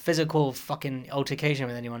had a physical fucking altercation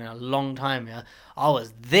with anyone in a long time, yeah. I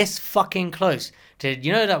was this fucking close to,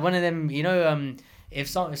 you know, that one of them, you know, if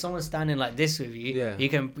someone's standing like this with you, you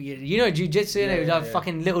can, you know, jiu-jitsu,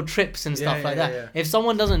 fucking little trips and stuff like that. If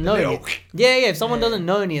someone doesn't know if someone doesn't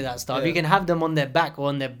know any of that stuff, you can have them on their back or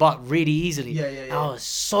on their butt really easily. I was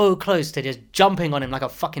so close to just jumping on him like a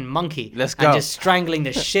fucking monkey. Let's go. And just strangling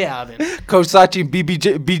the shit out of him. Coach Sachi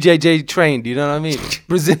BJJ trained, you know what I mean?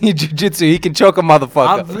 Brazilian jiu-jitsu, he can choke a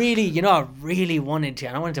motherfucker. I really wanted to,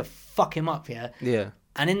 and I wanted to fuck him up, Yeah.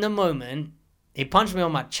 And in the moment, he punched me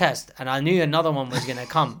on my chest, and I knew another one was gonna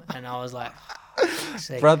come, and I was like,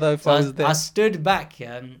 brother, if so I was there. I stood back,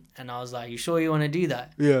 and I was like, you sure you want to do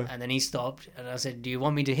that? Yeah. And then he stopped, and I said, do you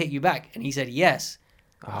want me to hit you back? And he said, yes.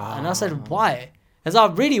 And I said, why? Because I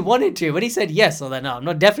really wanted to. When he said yes, I was like, no,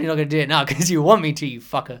 I'm definitely not gonna do it now because you want me to, you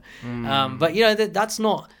fucker. But you know that's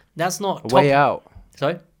not A way out.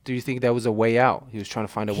 Sorry? Do you think there was a way out? He was trying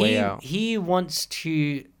to find a way out. He wants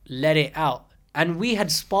to let it out. And we had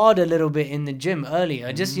sparred a little bit in the gym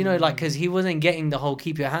earlier, just, you know, like, because he wasn't getting the whole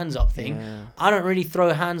keep your hands up thing. Yeah. I don't really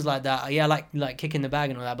throw hands like that. Yeah, like kicking the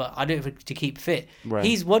bag and all that, but I do it to keep fit. Right.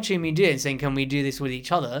 He's watching me do it and saying, can we do this with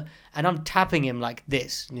each other? And I'm tapping him like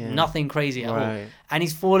this. Yeah. Nothing crazy at all. Right. And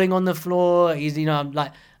he's falling on the floor. He's, you know, I'm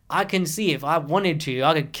like, I can see if I wanted to,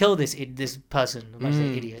 I could kill this person. I'm about to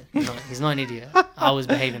say idiot. He's not an idiot. I was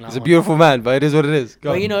behaving like He's a one. beautiful man, but it is what it is.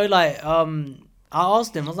 But, you know, like, I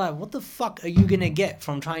asked him, I was like, what the fuck are you going to get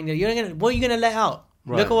from trying to... what are you going to let out?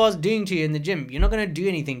 Right. Look at what I was doing to you in the gym. You're not going to do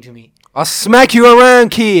anything to me. I'll smack you around,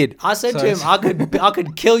 kid. I said to him, I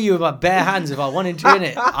could kill you with my bare hands if I wanted to,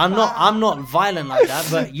 innit? I'm not violent like that,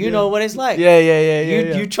 but you know what it's like.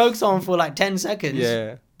 You choke someone for like 10 seconds.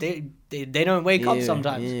 Yeah. They don't wake up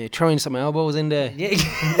sometimes. Yeah, throwing some elbows in there.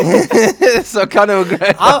 Yeah. So kind of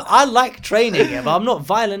aggressive. I like training, but I'm not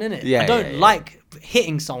violent in it. Yeah, I don't like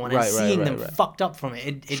hitting someone and Right, seeing them right. fucked up from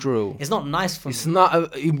it. True. It's not nice for It's me.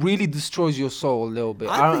 not. It really destroys your soul a little bit.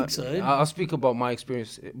 I think so. I'll speak about my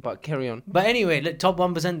experience, but carry on. But anyway, top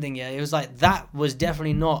 1% thing, yeah, it was like that was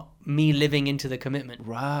definitely not me living into the commitment.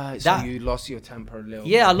 Right. That- So you lost your temper a little.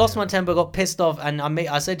 Yeah, bit. I lost my temper, got pissed off, and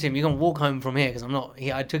I said to him, "You can walk home from here because I'm not."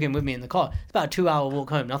 I took him with me in the car. It's about a 2-hour walk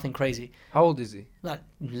home, nothing crazy. How old is he? Like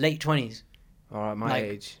late 20s. All right, my Like,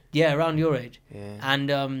 age. Yeah, around your age. Yeah.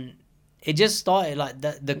 And it just started like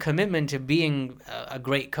the commitment to being a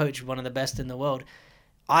great coach, one of the best in the world.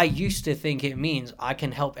 I used to think it means I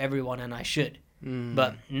can help everyone and I should.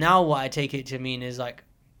 But now what I take it to mean is like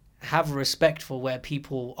have respect for where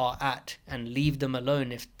people are at and leave them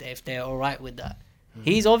alone if they're all right with that.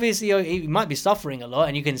 He's obviously, he might be suffering a lot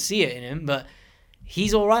and you can see it in him, but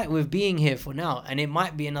he's all right with being here for now. And it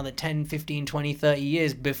might be another 10, 15, 20, 30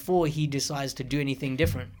 years before he decides to do anything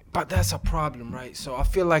different. But that's a problem, right? So I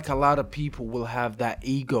feel like a lot of people will have that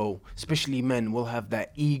ego, especially men will have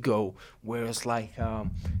that ego where it's like I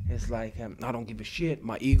don't give a shit.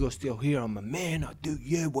 My ego's still here. I'm a man. I do,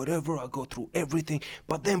 whatever. I go through everything.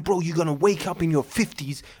 But then, bro, you're going to wake up in your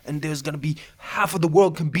 50s and there's going to be half of the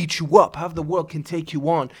world can beat you up. Half the world can take you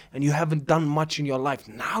on and you haven't done much in your life.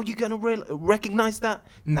 Now you're going to recognize that?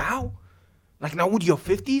 Now? Like now with your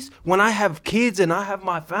 50s, when I have kids and I have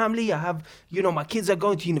my family, I have, my kids are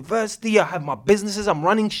going to university, I have my businesses, I'm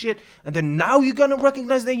running shit. And then now you're going to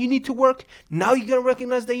recognize that you need to work. Now you're going to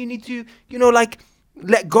recognize that you need to,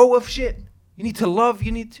 let go of shit. You need to love,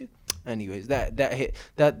 you need to. Anyways,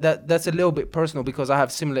 that's a little bit personal because I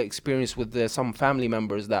have similar experience with some family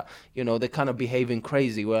members that, they're kind of behaving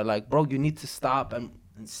crazy where like, bro, you need to stop and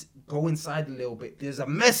go inside a little bit. There's a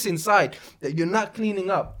mess inside that you're not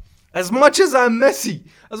cleaning up. As much as I'm messy,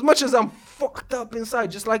 as much as I'm fucked up inside,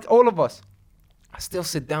 just like all of us, I still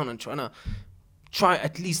sit down and try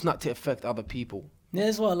at least not to affect other people. Yeah,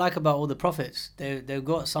 that's what I like about all the prophets. They've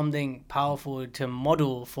got something powerful to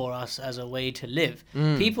model for us as a way to live.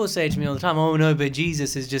 People say to me all the time, "Oh no, but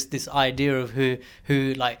Jesus is just this idea of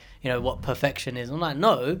who like what perfection is." I'm like,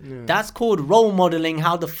 no, that's called role modeling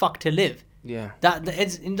how the fuck to live. Yeah.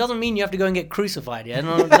 It doesn't mean you have to go and get crucified. Yeah,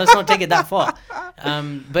 no, let's not take it that far.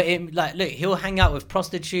 But look, he'll hang out with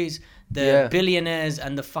prostitutes, the billionaires,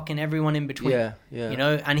 and the fucking everyone in between. Yeah, yeah. You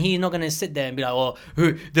know, and he's not gonna sit there and be like, "Oh,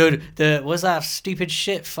 the what's that stupid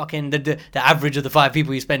shit? Fucking the average of the 5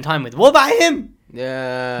 people you spend time with. What about him?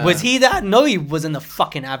 Yeah. Was he that? No, he wasn't the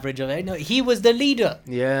fucking average of it. No, he was the leader.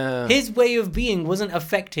 Yeah. His way of being wasn't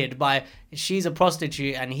affected by she's a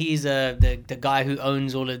prostitute and he's the guy who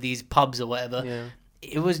owns all of these pubs or whatever. Yeah.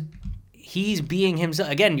 It was he's being himself.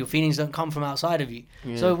 Again, your feelings don't come from outside of you.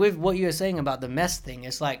 Yeah. So with what you were saying about the mess thing,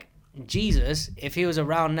 it's like Jesus, if he was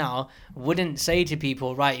around now, wouldn't say to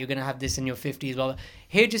people, right, you're gonna have this in your 50s, blah, blah.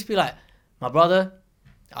 He'd just be like, my brother,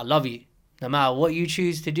 I love you. No matter what you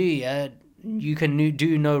choose to do, yeah, you can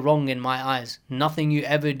do no wrong in my eyes. Nothing you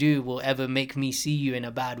ever do will ever make me see you in a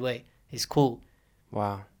bad way. It's cool.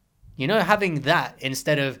 Wow. You know, having that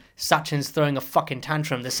instead of Sachin's throwing a fucking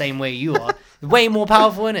tantrum the same way you are, way more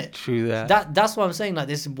powerful, innit? True that. That's what I'm saying. Like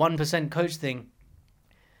this 1% coach thing,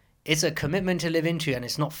 it's a commitment to live into, and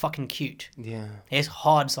it's not fucking cute. Yeah. It's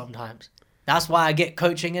hard sometimes. That's why I get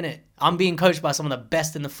coaching, innit? I'm being coached by some of the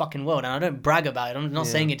best in the fucking world, and I don't brag about it. I'm not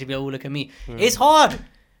saying it to be, oh, look at me. It's hard.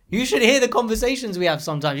 You should hear the conversations we have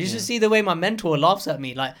sometimes. You should see the way my mentor laughs at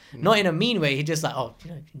me. Like, not in a mean way. He's just like, oh,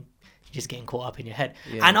 you know, you're just getting caught up in your head.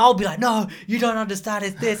 Yeah. And I'll be like, no, you don't understand.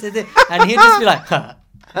 It's this, it's this. And he'll just be like,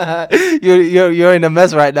 huh. You're in a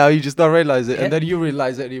mess right now. You just don't realize it. Yeah. And then you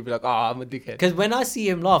realize it and you'll be like, oh, I'm a dickhead. Because when I see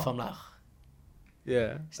him laugh, I'm like,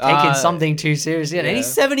 Yeah. he's taking something too seriously. And he's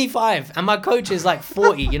 75 and my coach is like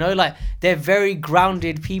 40, you know, like they're very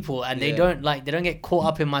grounded people and they don't get caught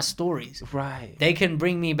up in my stories. Right. They can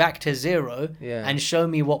bring me back to zero Yeah. and show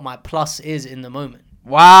me what my plus is in the moment.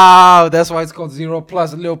 Wow. That's why it's called Zero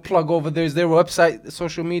Plus. A little plug over there. Is their website,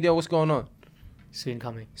 social media? What's going on? Soon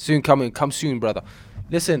coming. Soon coming. Come soon, brother.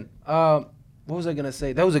 Listen, what was I going to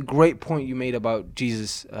say? That was a great point you made about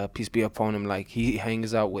Jesus, peace be upon him. Like, he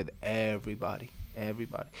hangs out with everybody.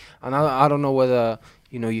 And I don't know whether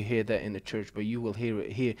you hear that in the church, but you will hear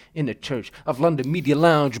it here in the church of London Media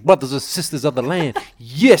Lounge, brothers and sisters of the land.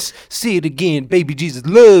 Yes, say it again, baby Jesus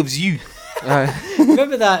loves you.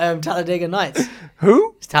 Remember that Talladega Nights?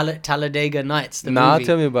 Who? It's Talladega Nights, the Nah, movie.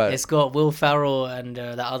 tell me about it. It's got Will Ferrell and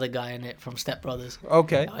that other guy in it from Step Brothers.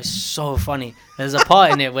 Okay. It's so funny. There's a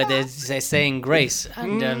part in it where they're saying grace,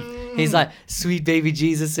 and he's like, "Sweet baby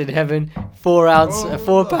Jesus in heaven, 4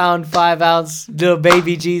 pound, 5 ounce little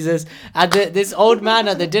baby Jesus." And this old man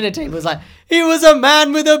at the dinner table was like, "He was a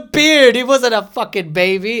man with a beard. He wasn't a fucking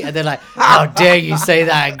baby." And they're like, "How dare you say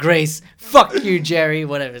that, Grace? Fuck you, Jerry."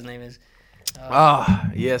 Whatever his name is.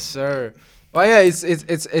 Yes, sir. Well, yeah,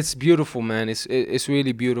 it's beautiful, man. It's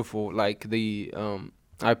really beautiful. Like I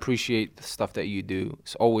appreciate the stuff that you do.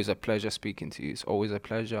 It's always a pleasure speaking to you. It's always a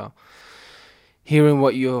pleasure hearing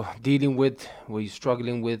what you're dealing with, what you're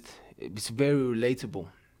struggling with. It's very relatable.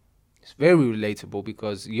 It's very relatable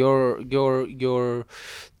because you're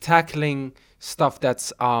tackling stuff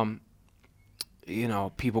that's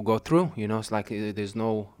people go through. It's like there's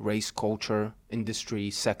no race, culture,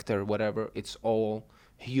 industry, sector, whatever. It's all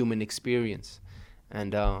human experience.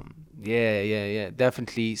 And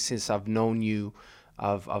definitely since I've known you,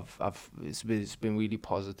 it's been really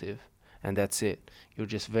positive, and that's it. You're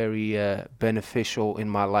just very beneficial in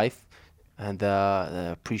my life, and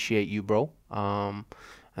appreciate you, bro.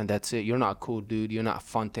 And that's it. You're not a cool dude. You're not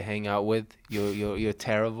fun to hang out with. You're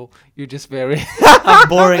terrible. You're just very I'm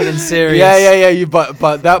boring and serious. Yeah.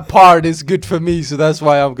 But that part is good for me, so that's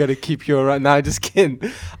why I'm gonna keep you around. Nah, just kidding.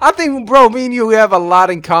 I think, bro, me and you, we have a lot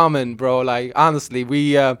in common, bro. Like, honestly,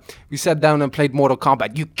 we sat down and played Mortal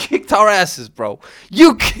Kombat. You kicked our asses, bro.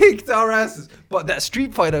 You kicked our asses. But that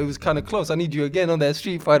Street Fighter was kind of close. I need you again on that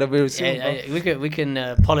Street Fighter very soon. We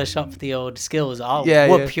can polish up the old skills. I'll Yeah,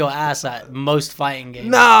 whoop your ass at most fighting games.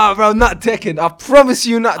 Nah, bro, not Tekken. I promise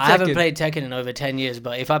you, not Tekken. I haven't played Tekken in over 10 years,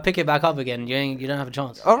 but if I pick it back up again, you don't have a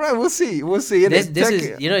chance. All right, we'll see. This is,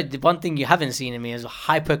 the one thing you haven't seen in me is a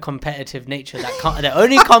hyper competitive nature that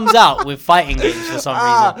only comes out with fighting games for some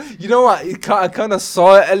reason. You know what? I kind of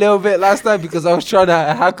saw it a little bit last time because I was trying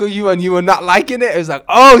to heckle you and you were not liking it. It was like,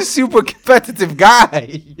 oh, super competitive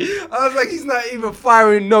guy. I was like, he's not even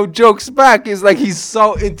firing no jokes back. It's like he's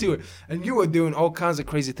so into it. And you were doing all kinds of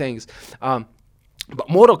crazy things. But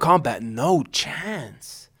Mortal Kombat, no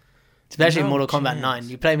chance. Especially Mortal Kombat 9.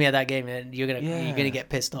 You play me at that game and you're gonna get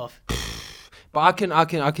pissed off. But I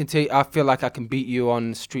can tell you, I feel like I can beat you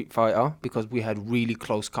on Street Fighter because we had really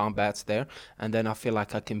close combats there, and then I feel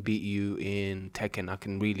like I can beat you in Tekken. I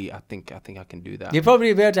think I can do that. You'll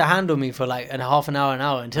probably be able to handle me for like half an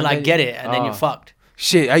hour until I get it, and then you're fucked.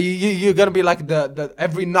 shit, you're gonna be like the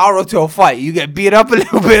every Naruto fight. You get beat up a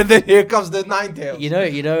little bit, and then here comes the nine tails.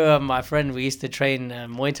 You know, my friend, we used to train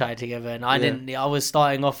Muay Thai together, and I was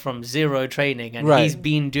starting off from zero training, and he's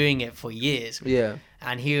been doing it for years. Yeah.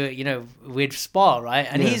 And we'd spar, right?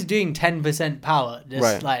 And he's doing 10% power,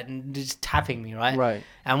 just tapping me, right? Right.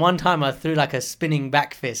 And one time I threw like a spinning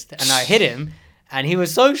back fist, and I hit him, and he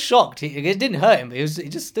was so shocked. It didn't hurt him, but he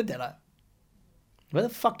just stood there like, where the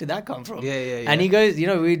fuck did that come from? Yeah. And he goes,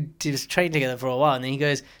 we just trained together for a while, and then he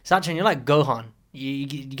goes, Sachin, you're like Gohan. You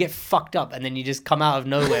get fucked up, and then you just come out of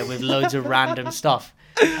nowhere with loads of random stuff.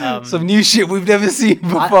 Some new shit we've never seen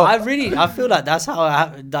before. I feel like that's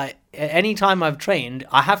how any time I've trained,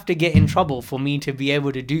 I have to get in trouble for me to be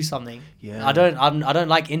able to do something. Yeah. I don't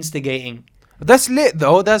like instigating. That's lit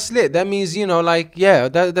though. That's lit. That means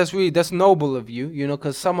that's noble of you.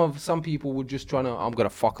 Because some people would just I'm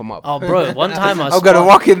gonna fuck him up. Oh, bro! One time I'm gonna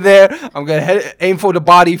walk in there. I'm gonna aim for the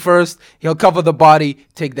body first. He'll cover the body,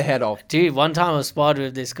 take the head off. Dude, one time I sparred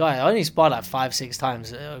with this guy. I only sparred like 5-6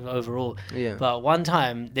 times overall. Yeah. But one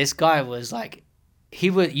time, this guy was like,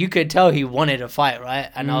 you could tell he wanted a fight,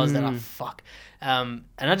 right? And I was like, fuck. And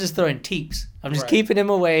I'm just throwing teeps. I'm just keeping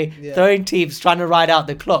him away, throwing teeps, trying to ride out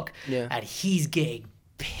the clock. Yeah. And he's getting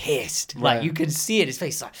pissed. Right. Like, you can see it in his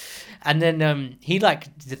face. Like, and then he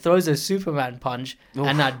throws a Superman punch,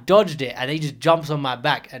 and I dodged it, and he just jumps on my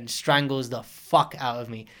back and strangles the fuck out of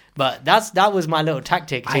me. But that was my little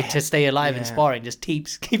tactic to stay alive in sparring. Just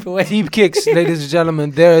teeps, keep away. Teep kicks, ladies and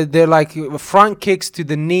gentlemen. They're like front kicks to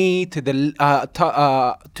the knee, to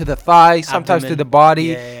the thigh, sometimes to the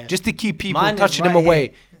body, just to keep people touching them away.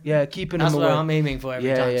 Here. Yeah, keeping them away. That's what I'm aiming for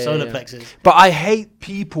every time. Solar plexus. But I hate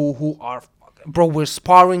people who are, bro, we're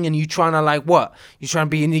sparring and you trying to like what? You trying to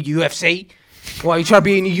be in the UFC? What, you trying to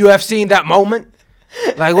be in the UFC in that moment?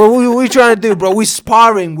 Like, what we trying to do, bro? We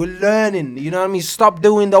sparring, we're learning. You know what I mean? Stop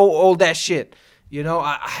doing all that shit.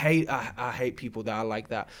 I hate people that are like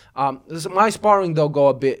that. My sparring though go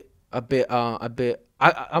a bit.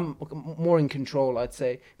 I'm more in control, I'd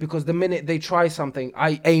say, because the minute they try something,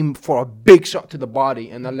 I aim for a big shot to the body,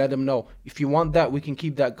 and I let them know, if you want that, we can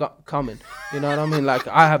keep that coming. You know what I mean? Like,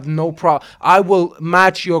 I have no problem. I will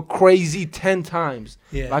match your crazy 10 times.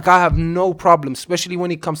 Yeah. Like, I have no problem, especially when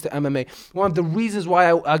it comes to MMA. One of the reasons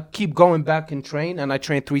why I keep going back and train, and I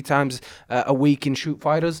train 3 times a week in Shoot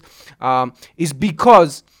Fighters, is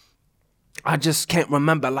because I just can't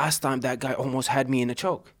remember last time that guy almost had me in a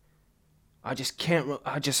choke. I just can't,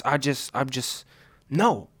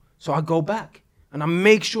 no. So I go back and I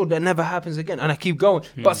make sure that never happens again. And I keep going.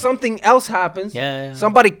 But something else happens. Yeah.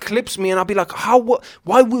 Somebody clips me and I'll be like,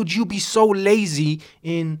 why would you be so lazy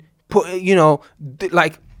in,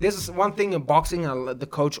 like, there's one thing in boxing, the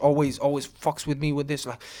coach always fucks with me with this,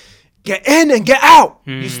 like, get in and get out.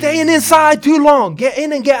 You're staying inside too long. Get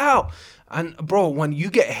in and get out. And bro, when you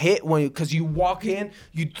get hit, because you walk in,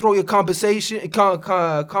 you throw your combination,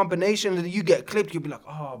 and then you get clipped, you'll be like,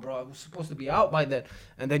 oh, bro, I was supposed to be out by then.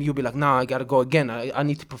 And then you'll be like, nah, I gotta go again. I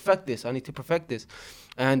need to perfect this.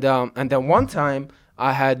 And then one time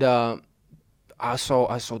I had, I saw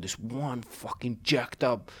this one fucking jacked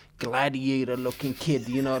up gladiator looking kid,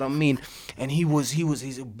 you know what I mean? And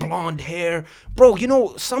he's blonde hair, bro.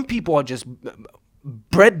 Some people are just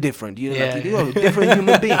bred different, like, different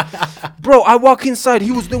human being. Bro, I walk inside,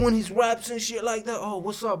 he was doing his raps and shit like that. Oh,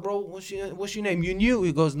 what's up, bro? What's your name? You knew?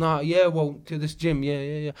 He goes, nah, yeah, well, to this gym,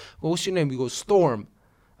 yeah. Well, what's your name? He goes, Storm.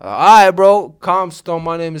 All right, bro, calm, Storm,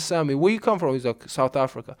 my name is Sammy. Where you come from? He's like, South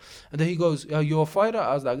Africa. And then he goes, you a fighter?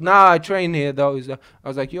 I was like, nah, I train here, though. I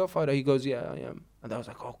was like, you're a fighter? He goes, yeah, I am. And I was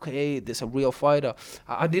like, okay, this is a real fighter.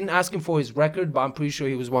 I didn't ask him for his record, but I'm pretty sure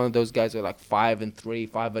he was one of ththose guys who are like 5-3,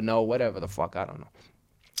 5-0, whatever the fuck, I don't know.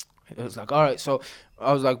 It was like, all right, so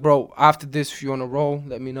I was like, bro, after this, if you want to roll,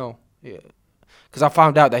 let me know. Yeah. Because I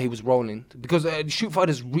found out that he was rolling. Because Shoot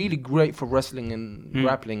Fight is really great for wrestling and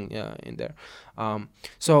grappling in there.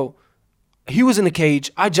 So he was in the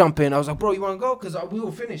cage. I jump in. I was like, bro, you want to go? Because we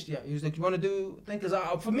were finished. Yeah. He was like, you want to do thing?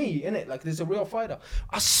 Because for me, innit? Like, this is a real fighter.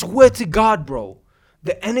 I swear to God, bro.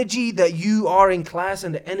 The energy that you are in class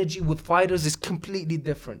and the energy with fighters is completely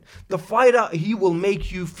different. The fighter, he will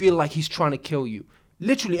make you feel like he's trying to kill you.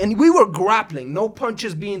 Literally. And we were grappling. No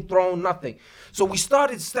punches being thrown, nothing. So we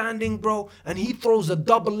started standing, bro, and he throws a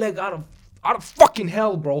double leg out of out of fucking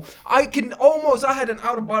hell, bro. I had an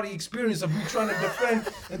out of body experience of me trying to defend,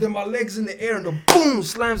 and then my legs in the air, and the boom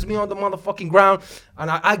slams me on the motherfucking ground, and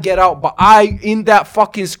I get out. But in that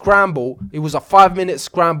fucking scramble, it was a 5-minute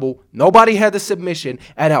scramble. Nobody had the submission,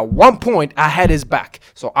 and at one point, I had his back.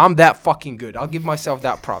 So I'm that fucking good. I'll give myself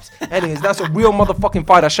that props. Anyways, that's a real motherfucking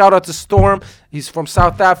fighter. Shout out to Storm. He's from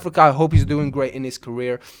South Africa. I hope he's doing great in his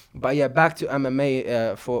career. But yeah, back to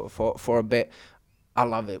MMA for a bit. I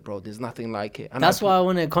love it, bro. There's nothing like it. And that's why I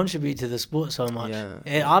want to contribute to the sport so much. Yeah.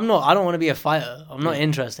 I don't want to be a fighter. I'm not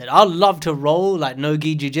interested. I'd love to roll like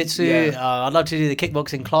no-gi jiu-jitsu. Yeah. I'd love to do the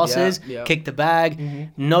kickboxing classes, kick the bag.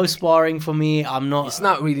 No sparring for me. I'm not. It's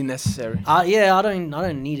not really necessary. I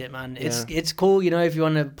don't need it, man. It's cool, you know, if you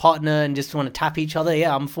want to partner and just want to tap each other.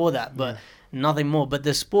 Yeah, I'm for that, but nothing more. But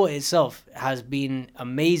the sport itself has been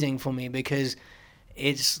amazing for me because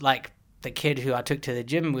it's like. The kid who I took to the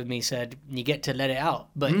gym with me said, you get to let it out,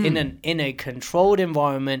 but in a controlled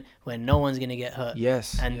environment where no one's going to get hurt.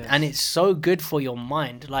 Yes. And it's so good for your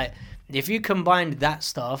mind. Like, if you combine that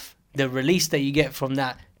stuff, the release that you get from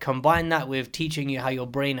that, combine that with teaching you how your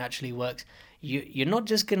brain actually works, you're not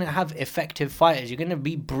just going to have effective fighters. You're going to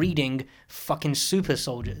be breeding fucking super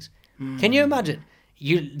soldiers. Can you imagine?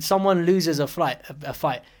 Someone loses a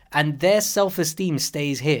fight, and their self-esteem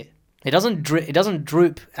stays here. It doesn't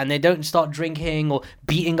droop, and they don't start drinking or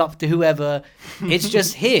beating up to whoever. It's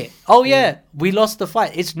just here. Oh yeah, we lost the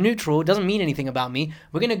fight. It's neutral. It doesn't mean anything about me.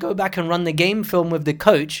 We're gonna go back and run the game film with the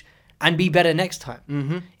coach and be better next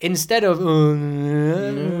time. Instead of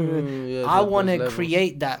I want to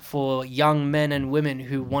create that for young men and women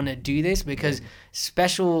who want to do this because it's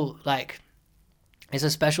a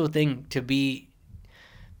special thing to be.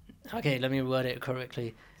 Okay, let me word it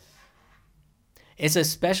correctly. It's a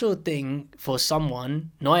special thing for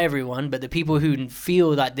someone, not everyone, but the people who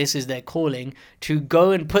feel that this is their calling, to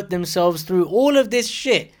go and put themselves through all of this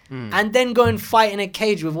shit and then go and fight in a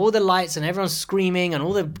cage with all the lights and everyone's screaming and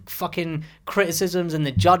all the fucking criticisms and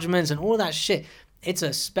the judgments and all that shit. It's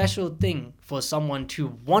a special thing for someone to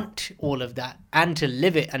want all of that and to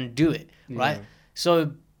live it and do it, right?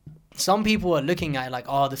 So some people are looking at it like,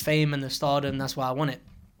 oh, the fame and the stardom, that's why I want it.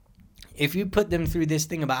 If you put them through this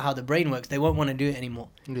thing about how the brain works, they won't want to do it anymore.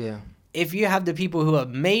 Yeah. If you have the people who are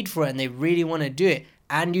made for it and they really want to do it,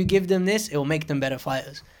 and you give them this, it will make them better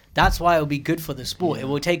fighters. That's why it will be good for the sport. It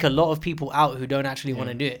will take a lot of people out who don't actually want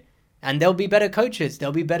to do it. And they'll be better coaches.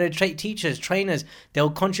 They'll be better teachers, trainers.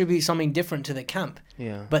 They'll contribute something different to the camp.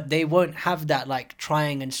 Yeah. But they won't have that like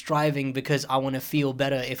trying and striving because I want to feel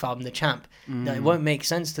better if I'm the champ. No, it won't make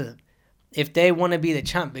sense to them. If they want to be the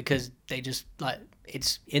champ because they just like...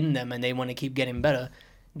 it's in them and they want to keep getting better,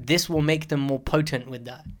 this will make them more potent with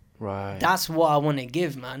that. Right. That's what I want to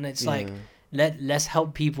give, man. It's like let's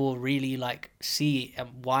help people really like see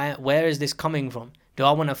where is this coming from? Do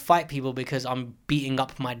I want to fight people because I'm beating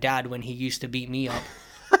up my dad when he used to beat me up?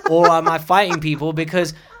 Or am I fighting people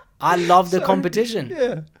because I love the competition?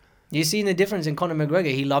 Yeah. You seen the difference in Conor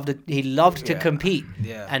McGregor? He loved to compete.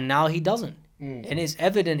 Yeah. And now he doesn't. And it's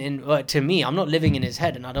evident to me. I'm not living in his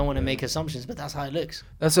head, and I don't want to make assumptions, but that's how it looks.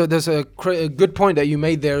 There's a good point that you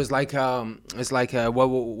made there. It's like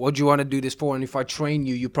what do you want to do this for? And if I train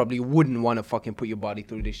you, you probably wouldn't want to fucking put your body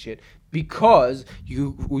through this shit because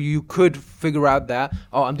you could figure out that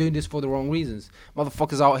I'm doing this for the wrong reasons.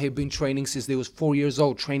 Motherfuckers out here been training since they was 4 years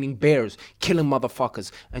old, training bears, killing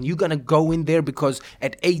motherfuckers, and you gonna go in there because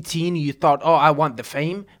at 18 you thought, I want the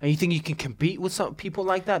fame, and you think you can compete with some people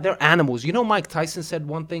like that? They're animals. You know, Mike Tyson said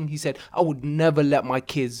one thing. He said, I would never let my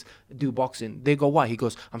kids do boxing. They go, why? He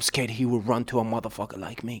goes, I'm scared he will run to a motherfucker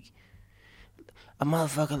like me. A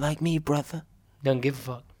motherfucker like me, brother. Don't give a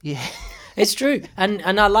fuck. Yeah. It's true. And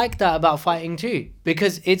I like that about fighting too,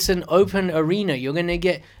 because it's an open arena. You're going to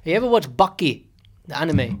get... You ever watch Bucky, the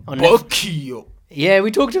anime? On Bucky. Yeah,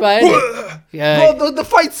 we talked about it. Yeah. Bro, the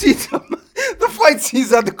fight scenes... The fight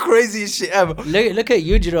scenes are the craziest shit ever. Look at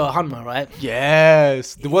Yujiro Hanma, right?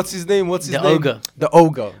 Yes. What's his name? The ogre. The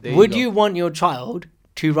ogre. Would you want your child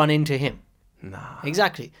to run into him? Nah.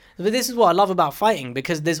 Exactly. But this is what I love about fighting,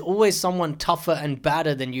 because there's always someone tougher and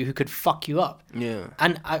badder than you who could fuck you up. Yeah.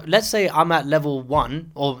 And let's say I'm at level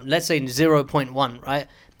 1, or let's say 0.1, right?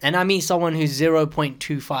 And I meet someone who's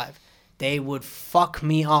 0.25. They would fuck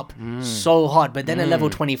me up so hard. But then a level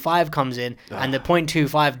 25 comes in and the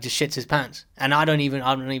 0.25 just shits his pants. And I'm not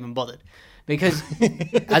even bothered. Because,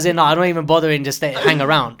 as in, I don't even bother and just hang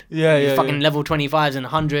around. Yeah. Fucking level 25s and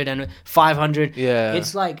 100 and 500. Yeah.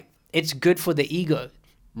 It's like, it's good for the ego.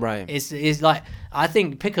 Right. It's like, I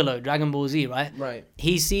think Piccolo, Dragon Ball Z, right? Right.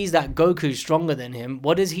 He sees that Goku's stronger than him.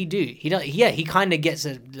 What does he do? He kind of gets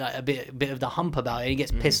a bit of the hump about it. He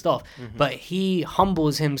gets pissed off, but he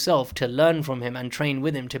humbles himself to learn from him and train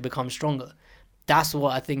with him to become stronger. That's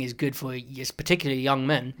what I think is good for, particularly young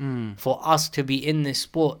men, for us to be in this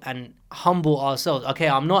sport and humble ourselves. Okay,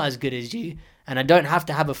 I'm not as good as you, and I don't have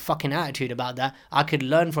to have a fucking attitude about that. I could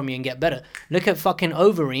learn from you and get better. Look at fucking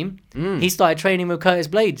Overeem. He started training with Curtis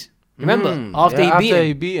Blades. Remember? After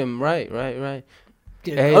he beat him. Right.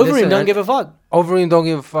 Hey, Overeem don't give a fuck. Overeem don't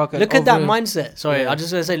give a fuck. Look at that mindset. Sorry, I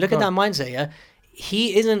just want to say, look at that mindset, yeah?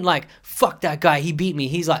 He isn't like, fuck that guy, he beat me.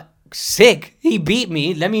 He's like, sick, he beat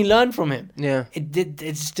me, let me learn from him. Yeah.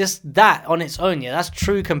 It's just that on its own, yeah? That's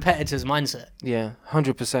true competitor's mindset. Yeah,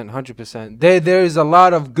 100%. There is a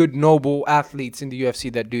lot of good, noble athletes in the UFC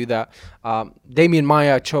that do that. Damian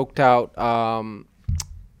Maia choked out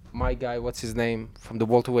my guy, what's his name, from the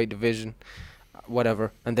welterweight division,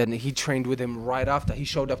 whatever. And then he trained with him right after. He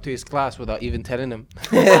showed up to his class without even telling him.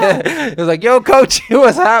 He was like, yo, coach,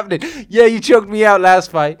 what's happening? Yeah, you choked me out last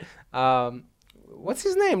fight. What's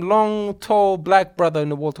his name? Long, tall, black brother in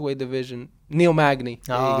the welterweight division. Neil Magny.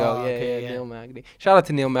 There you go. Yeah, Neil Magny. Shout out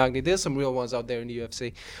to Neil Magny. There's some real ones out there in the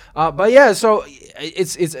UFC. But yeah, so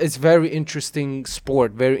it's very interesting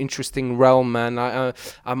sport, very interesting realm, man.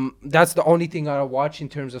 That's the only thing I watch in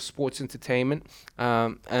terms of sports entertainment.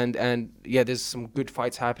 And yeah, there's some good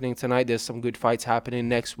fights happening tonight. There's some good fights happening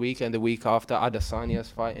next week and the week after. Adesanya's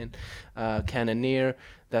fighting Cannonier.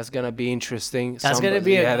 That's gonna be interesting. That's gonna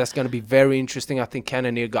be very interesting. I think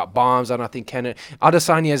Cannonier got bombs, and I think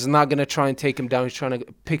Adesanya is not gonna try and take him down. He's trying to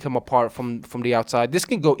pick him apart from the outside. This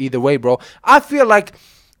can go either way, bro. I feel like,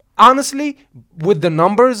 honestly, with the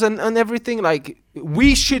numbers and everything, like,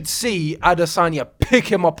 we should see Adesanya pick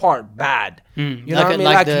him apart bad. You know what I mean?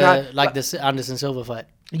 Like the Anderson Silva fight.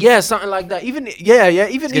 Yeah, something like that. Even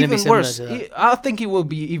worse. I think it will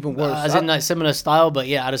be even worse. As in like similar style, but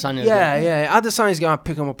yeah, Adesanya. Adesanya's gonna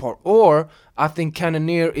pick him apart. Or I think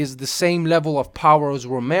Cannonier is the same level of power as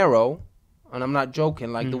Romero. And I'm not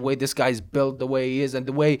joking, like the way this guy's built, the way he is, and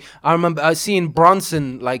the way I remember I seeing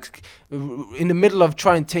Bronson like in the middle of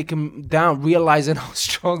trying to take him down, realizing how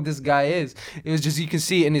strong this guy is. It was just, you can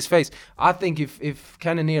see it in his face. I think if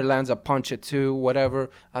Cannonier lands a punch or two, whatever,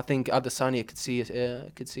 I think Adesanya could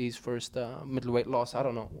see his first middleweight loss. I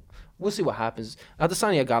don't know. We'll see what happens.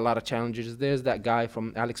 Adesanya got a lot of challenges. There's that guy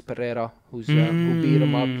from Alex Pereira who beat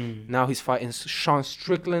him up. Now he's fighting Sean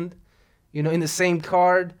Strickland, in the same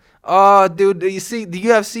card. Oh, dude, you see, the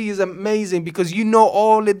UFC is amazing because you know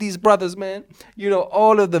all of these brothers, man. You know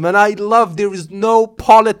all of them. And I love there is no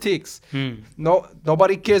politics. No,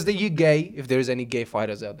 nobody cares that you're gay. If there's any gay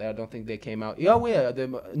fighters out there, I don't think they came out. Yeah,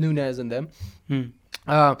 the Nunes and them.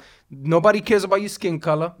 Nobody cares about your skin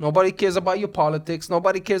color. Nobody cares about your politics.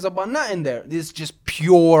 Nobody cares about nothing there. It's just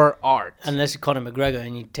pure art. Unless you're Conor McGregor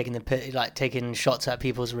and you're taking shots at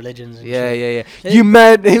people's religions. And yeah. You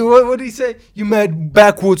mad? What did he say? You mad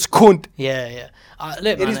backwards cunt. Yeah.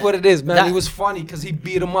 Look, it is what it is, man. It was funny because he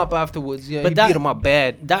beat him up afterwards. Yeah, he beat him up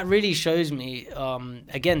bad. That really shows me,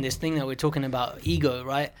 again, this thing that we're talking about, ego,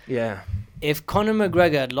 right? Yeah. If Conor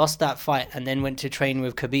McGregor had lost that fight and then went to train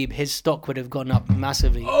with Khabib, his stock would have gone up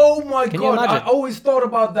massively. Oh my God, I always thought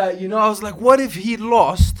about that. I was like, what if he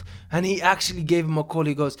lost and he actually gave him a call?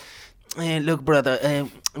 He goes, hey, look, brother,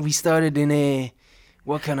 we started in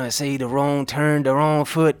what can I say, the wrong turn, the wrong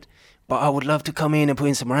foot, but I would love to come in and put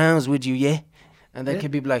in some rounds with you, yeah? And then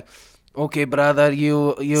Khabib like, okay, brother,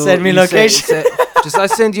 you send me location. I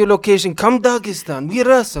send you location. Come Dagestan. We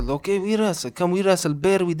wrestle, okay? We wrestle. Come, we wrestle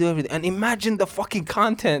better. We do everything. And imagine the fucking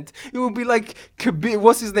content. It would be like,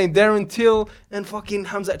 what's his name? Darren Till and fucking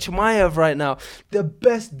Hamzat Chimaev right now. The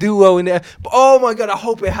best duo in there. Oh my God, I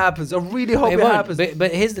hope it happens. I really hope it happens.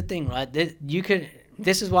 But here's the thing, right?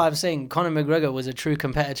 This is why I'm saying Conor McGregor was a true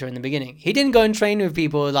competitor in the beginning. He didn't go and train with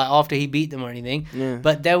people like after he beat them or anything. Yeah.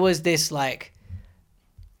 But there was this like...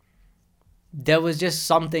 There was just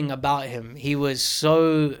something about him. He was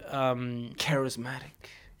so charismatic.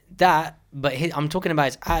 I'm talking about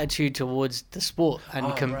his attitude towards the sport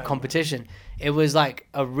and competition. It was like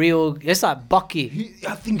it's like Bucky.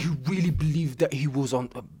 I think he really believed that he was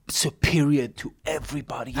superior to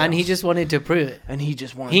everybody else. And he just wanted to prove it.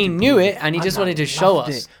 He knew it and he just wanted to show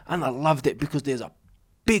us. And I loved it because there's a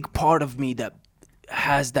big part of me that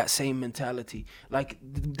has that same mentality, like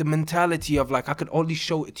the mentality of like I could only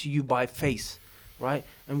show it to you by face, right?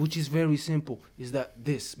 And which is very simple, is that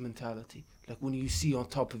this mentality, like when you see on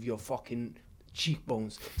top of your fucking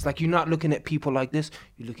cheekbones, it's like you're not looking at people like this,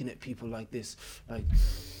 you're looking at people like this,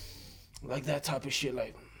 like that type of shit,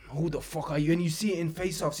 like who the fuck are you? And you see it in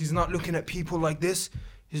face-offs. He's not looking at people like this.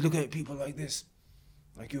 He's looking at people like this.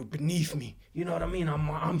 Like, you're beneath me. You know what I mean?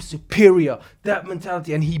 I'm superior. That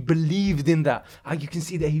mentality. And he believed in that. You can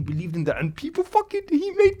see that he believed in that. And people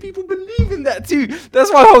he made people believe in that too.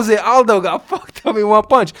 That's why Jose Aldo got fucked up in one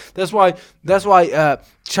punch. That's why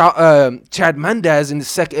Chad Mendes in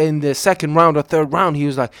the second round or third round, he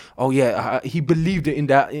was like, oh yeah, he believed it in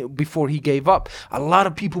that before he gave up. A lot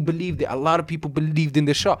of people believed it. A lot of people believed in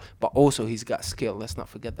the shot. But also he's got skill. Let's not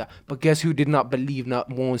forget that. But guess who did not believe not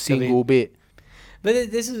one single bit?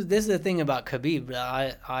 But this is the thing about Khabib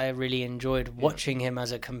that I really enjoyed watching him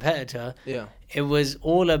as a competitor. Yeah. It was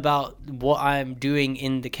all about what I'm doing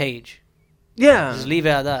in the cage. Yeah. Just leave it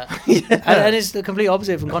at that. Yeah. And it's the complete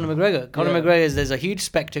opposite from Conor McGregor. Conor McGregor's, there's a huge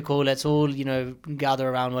spectacle. Let's all, gather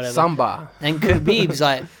around, whatever. Samba. And Khabib's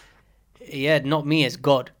like, yeah, not me, it's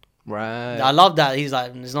God. Right. I love that. He's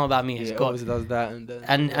like, it's not about me, it's God. Always does that.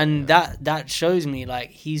 And that shows me,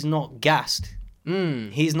 like, he's not gassed.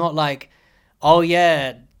 Mm. He's not like, oh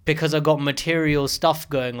yeah, because I got material stuff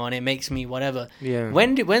going on, it makes me whatever. Yeah.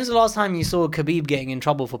 When's the last time you saw Khabib getting in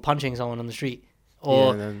trouble for punching someone on the street?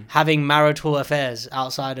 Or having marital affairs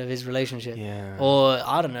outside of his relationship? Yeah. Or,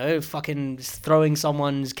 I don't know, fucking throwing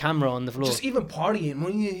someone's camera on the floor. Just even partying.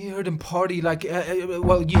 When you heard him party, like,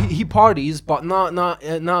 he parties, but not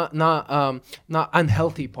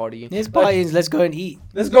unhealthy partying. His parties, let's go and eat.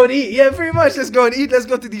 Let's go and eat. Yeah, pretty much. Let's go and eat. Let's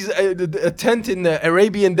go to these a tent in the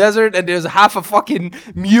Arabian desert, and there's half a fucking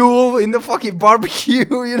mule in the fucking barbecue.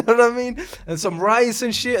 You know what I mean? And some rice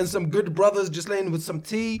and shit, and some good brothers just laying with some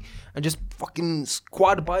tea, and just fucking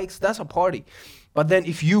quad bikes. That's a party. But then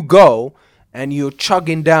if you go and you're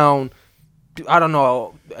chugging down, I don't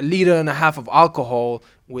know, 1.5 liters of alcohol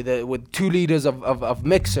with 2 liters of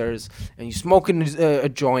mixers, and you're smoking a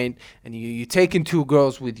joint, and you're taking 2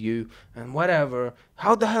 girls with you, and whatever,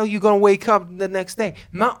 how the hell are you going to wake up the next day?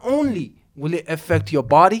 Not only will it affect your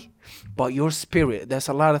body, but your spirit. That's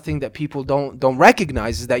a lot of things that people don't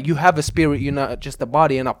recognize, is that you have a spirit, you're not just a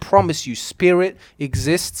body. And I promise you, spirit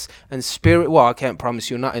exists, and spirit, well, I can't promise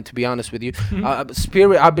you nothing, to be honest with you.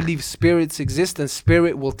 Spirit, I believe spirits exist, and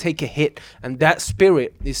spirit will take a hit, and that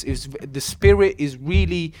spirit is the spirit is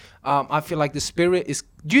really, I feel like the spirit is,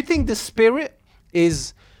 do you think the spirit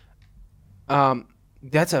is,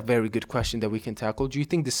 that's a very good question that we can tackle. Do you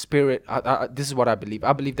think the spirit, this is what I believe.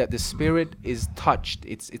 I believe that the spirit is touched.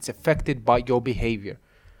 It's affected by your behavior.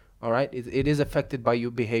 All right? It is affected by your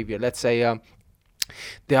behavior. Let's say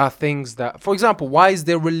there are things that, for example, why is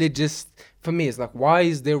there religious, for me, it's like, why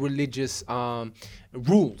is there religious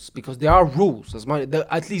rules? Because there are rules,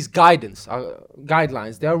 at least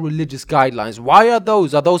guidelines. There are religious guidelines. Why are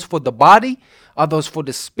those? Are those for the body? Are those for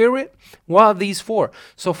the spirit? What are these for?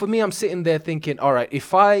 So for me, I'm sitting there thinking, all right,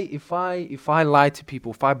 if I lie to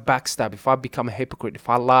people, if I backstab, if I become a hypocrite, if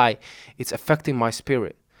I lie, it's affecting my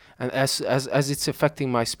spirit. And as it's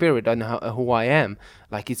affecting my spirit and who I am,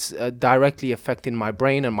 like, it's directly affecting my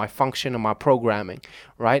brain and my function and my programming,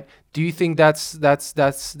 right? Do you think that's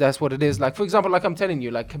what it is? Like, for example, like I'm telling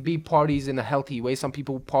you, like, Khabib parties in a healthy way. Some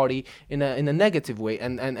people party in a negative way,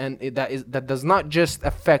 and that does not just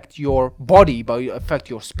affect your body, but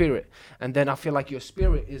affect your spirit. And then I feel like your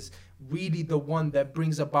spirit is really the one that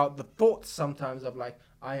brings about the thoughts sometimes of like,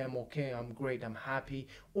 I am okay, I'm great, I'm happy,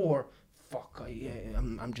 or fuck,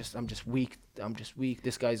 I'm just weak.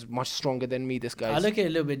 This guy's much stronger than me. This guy's. I look at it a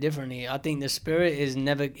little bit differently. I think the spirit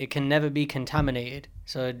can never be contaminated.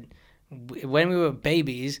 So when we were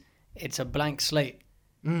babies, it's a blank slate.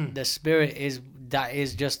 The spirit is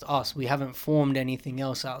just us. We haven't formed anything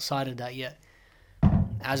else outside of that yet.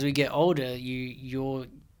 As we get older, your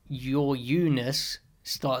you-ness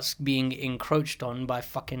starts being encroached on by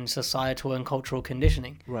fucking societal and cultural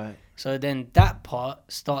conditioning. Right. So then that part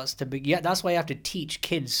starts to be... Yeah, that's why you have to teach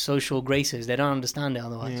kids social graces. They don't understand it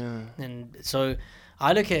otherwise. Yeah. And so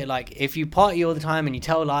I look at it like, if you party all the time and you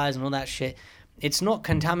tell lies and all that shit, it's not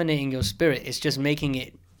contaminating your spirit. It's just making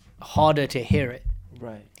it harder to hear it.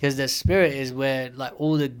 Right. Because the spirit is where, like,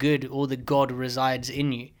 all the good, all the God resides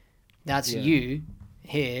in you. That's you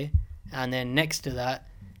here. And then next to that,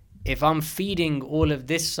 if I'm feeding all of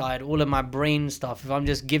this side, all of my brain stuff, if I'm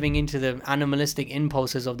just giving into the animalistic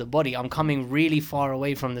impulses of the body, I'm coming really far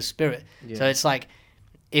away from the spirit. Yeah. So it's like,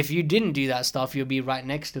 if you didn't do that stuff, you'll be right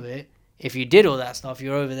next to it. If you did all that stuff,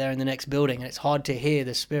 you're over there in the next building, and it's hard to hear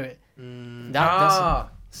the spirit.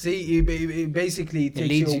 See, it basically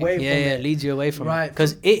takes you away from it. Yeah, it leads you away from it.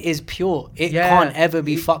 Because it is pure. It can't ever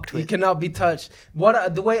be fucked with. It cannot be touched.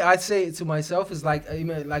 The way I say it to myself is like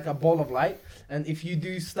a ball of light. and if you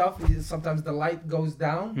do stuff, sometimes the light goes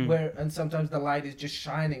down and sometimes the light is just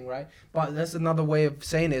shining, right? But that's another way of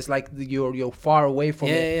saying it. It's like you're far away from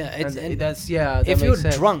it. And that's if that you're makes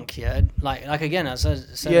sense. drunk, like again, as I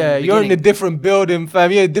said, Yeah, in the you're in a beginning, different building,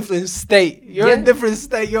 fam. You're in a different state. You're in Yeah. a different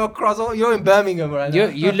state. You're in Birmingham right now.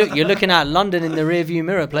 you're looking at London in the rearview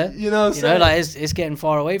mirror, player. You know what I'm You know, saying? like it's getting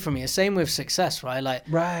far away from you. Same with success, right? Like,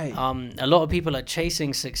 Right. a lot of people are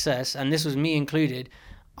chasing success, and this was me included.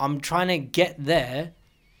 I'm trying to get there,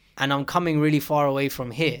 and I'm coming really far away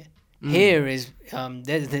from here. Here is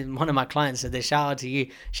there's one of my clients said, "They shout out to you."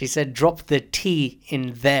 She said, "Drop the T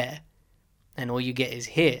in there, and all you get is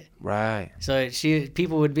here." Right. So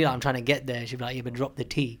people would be like, "I'm trying to get there." She'd be like, "Yeah, but drop the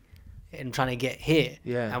T, and trying to get here."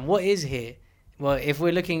 Yeah. And what is here? Well, if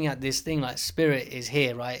we're looking at this thing like spirit is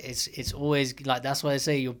here, right? It's always like, that's why I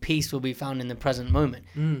say your peace will be found in the present moment.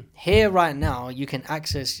 Here right now, you can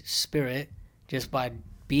access spirit just by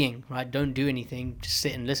being, right? Don't do anything, just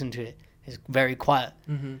sit and listen to it. It's very quiet.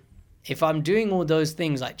 If I'm doing all those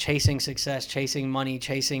things like chasing success, chasing money,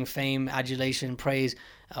 chasing fame, adulation, praise,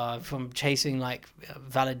 from chasing like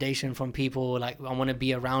validation from people, like I want to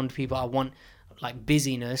be around people, I want like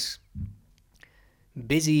busyness.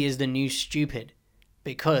 Busy is the new stupid,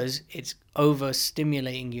 because it's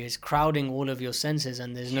overstimulating you. It's crowding all of your senses,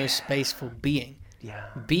 and there's no space for being. Yeah.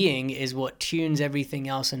 Being is what tunes everything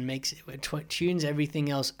else and makes it tunes everything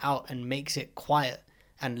else out and makes it quiet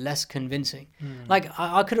and less convincing. Like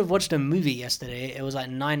I could have watched a movie yesterday. It was like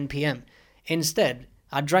 9 p.m. Instead,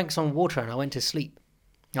 I drank some water and I went to sleep.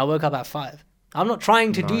 I woke up at 5. I'm not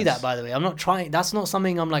trying to do that, by the way. I'm not trying. That's not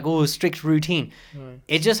something I'm like, oh, strict routine.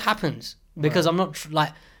 It just happens because I'm not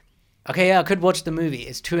like, okay, yeah, I could watch the movie.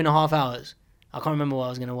 It's 2.5 hours. I can't remember what I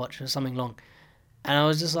was going to watch. It was something long. And I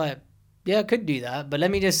was just like, yeah, I could do that, but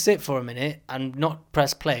let me just sit for a minute and not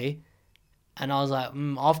press play. And I was like,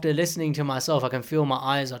 after listening to myself, I can feel my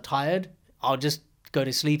eyes are tired. I'll just go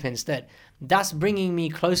to sleep instead. That's bringing me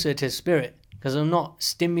closer to spirit, because I'm not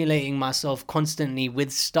stimulating myself constantly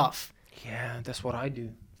with stuff. Yeah, that's what I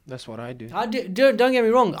do. That's what I do. I do. Don't get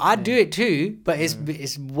me wrong. I do it too, but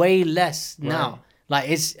it's way less now. Like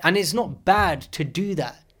it's not bad to do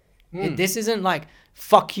that. This isn't like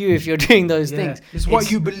fuck you if you're doing those things. It's what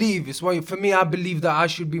you believe. It's what for me. I believe that I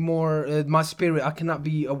should be more my spirit. I cannot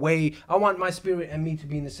be away. I want my spirit and me to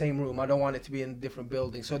be in the same room. I don't want it to be in a different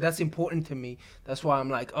building. So that's important to me. That's why I'm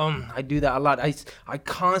like, I do that a lot. I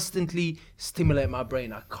constantly stimulate my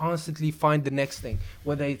brain. I constantly find the next thing.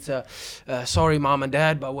 Whether it's a sorry mom and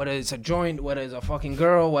dad, but whether it's a joint, whether it's a fucking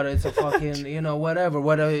girl, whether it's a fucking whatever.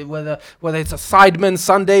 Whether it's a Sidemen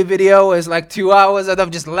Sunday video. It's like 2 hours and I'm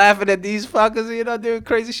just laughing at these fuckers. Doing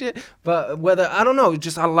crazy shit. But whether I don't know,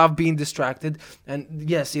 just I love being distracted, and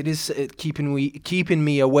yes, it is keeping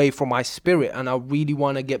me away from my spirit, and I really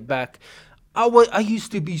want to get back. I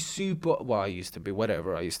used to be super. Well, I used to be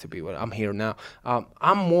whatever. I'm here now.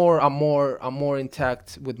 I'm more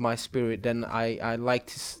intact with my spirit than I like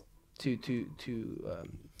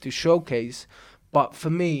to showcase. But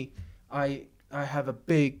for me, I have a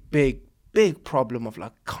big problem of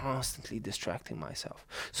like constantly distracting myself.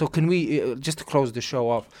 So can we just to close the show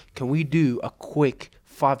off, can we do a quick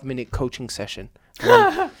 5-minute coaching session?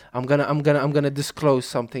 I'm gonna disclose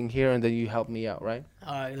something here, and then you help me out, right?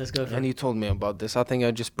 All right, let's go for And it. you told me about this. I think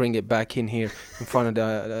I'll just bring it back in here in front of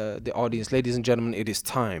the audience. Ladies and gentlemen, it is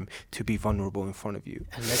time to be vulnerable in front of you.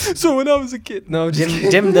 So when I was a kid, no,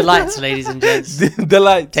 just Dim the lights, ladies and gents. the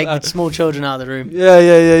lights. Take the small children out of the room.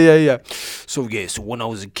 Yeah. So when I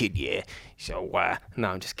was a kid, So no,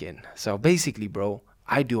 I'm just kidding. So basically, bro,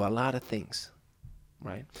 I do a lot of things,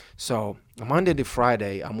 right? So Monday to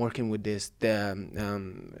Friday, I'm working with this data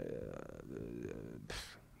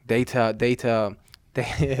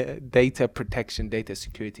protection, data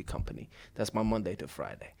security company. That's my Monday to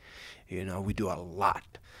Friday. We do a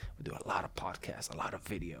lot. We do a lot of podcasts, a lot of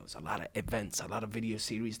videos, a lot of events, a lot of video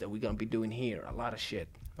series that we're going to be doing here, a lot of shit.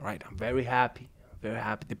 All right, I'm very happy.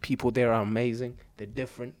 The people there are amazing. They're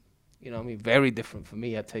different. Very different for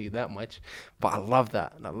me, I tell you that much. But I love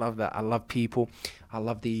that. I love people. I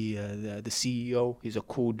love the CEO. He's a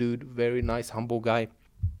cool dude, very nice, humble guy,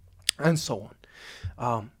 and so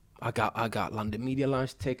on. I got London Media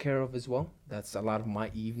Lounge to take care of as well. That's a lot of my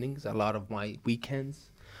evenings, a lot of my weekends.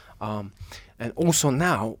 And also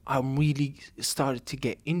now I'm really started to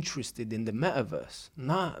get interested in the metaverse,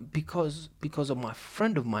 not because of my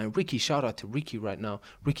friend of mine, Ricky. Shout out to Ricky right now,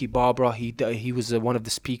 Ricky Barbara. He was one of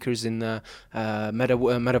the speakers in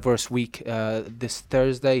Metaverse Week this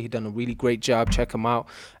Thursday. He done a really great job. Check him out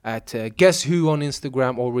at Guess Who on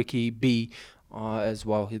Instagram, or Ricky B as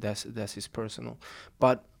well. That's his personal.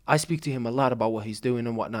 But I speak to him a lot about what he's doing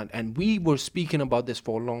and whatnot, and we were speaking about this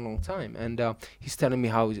for a long time. And he's telling me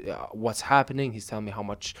how what's happening. He's telling me how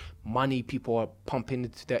much money people are pumping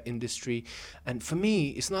into that industry. And for me,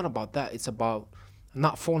 it's not about that. It's about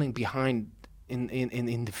not falling behind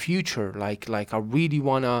in the future. Like I really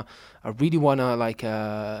wanna like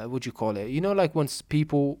what do you call it? You know, like when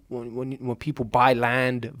people buy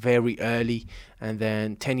land very early, and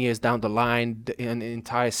then 10 years down the line, an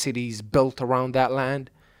entire city is built around that land.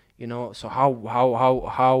 You know, so how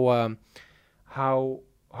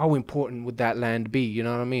important would that land be? You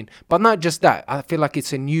know what I mean? But not just that. I feel like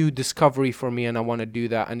it's a new discovery for me, and I want to do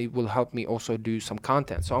that, and it will help me also do some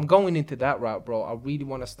content. So I'm going into that route, bro. I really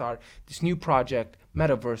want to start this new project,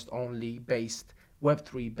 metaverse only based,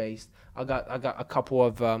 Web3 based. I got a couple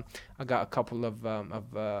of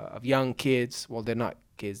young kids. Well, they're not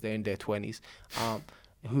kids; they're in their 20s.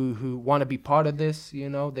 Who want to be part of this. You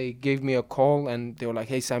know, they gave me a call and they were like,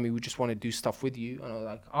 hey Sammy, we just want to do stuff with you. And I was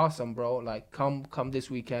like, awesome, bro, like come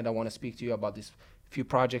this weekend, I want to speak to you about this few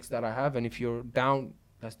projects that I have, and if you're down,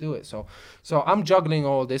 let's do it. So I'm juggling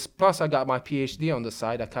all this, plus I got my PhD on the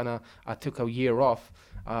side. I took a year off.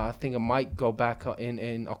 I think I might go back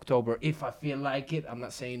in October if I feel like it. I'm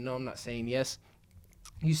not saying no, I'm not saying yes.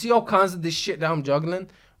 You see all kinds of this shit that I'm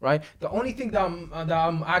juggling, right? The only thing that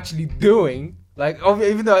I'm actually doing, like,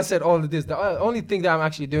 even though I said all of this, the only thing that I'm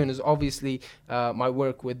actually doing is obviously my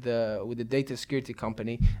work with the data security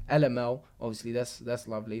company, LML. Obviously, that's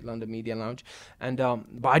lovely, London Media Lounge. And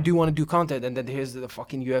but I do want to do content. And then here's the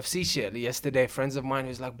fucking UFC shit. Yesterday, friends of mine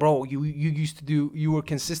was like, bro, you were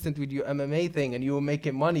consistent with your MMA thing and you were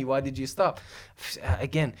making money. Why did you stop?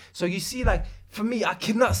 Again, so you see, like, for me, I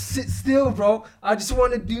cannot sit still, bro. I just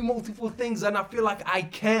want to do multiple things, and I feel like I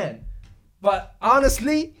can. But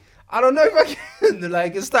honestly, I don't know if I can.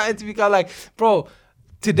 Like, it's starting to become like, bro,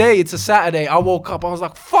 today it's a Saturday. I woke up, I was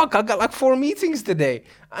like, fuck, I got like 4 meetings today.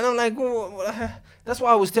 And I'm like, that's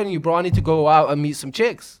why I was telling you, bro, I need to go out and meet some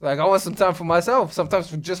chicks. Like, I want some time for myself, sometimes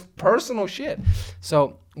for just personal shit.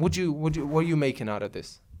 So what are you making out of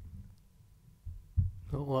this?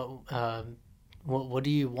 What do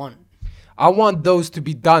you want? I want those to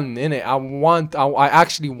be done, innit? I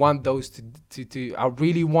actually want those to I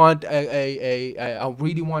really want I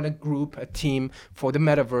really want a group, a team for the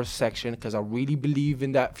metaverse section, because I really believe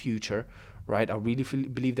in that future, right? I really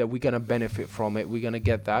believe that we're gonna benefit from it. We're gonna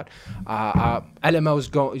get that.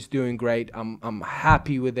 LML is doing great. I'm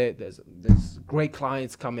happy with it. There's great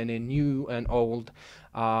clients coming in, new and old,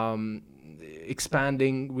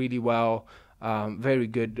 expanding really well. Very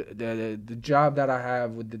good. The job that I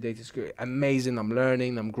have with the data security, amazing. I'm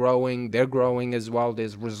learning, I'm growing. They're growing as well.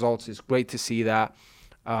 There's results. It's great to see that.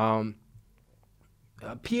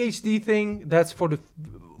 PhD thing, that's for the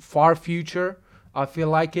far future. I feel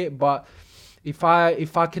like it, but if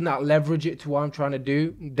I cannot leverage it to what I'm trying to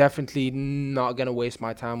do, definitely not gonna waste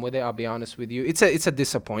my time with it. I'll be honest with you. It's a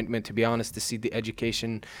disappointment, to be honest, to see the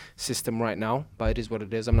education system right now. But it is what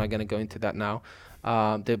it is. I'm not gonna go into that now.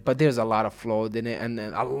 But there's a lot of flaw in it, and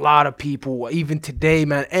a lot of people, even today,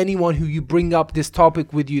 man, anyone who you bring up this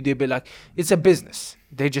topic with you, they'll be like, it's a business.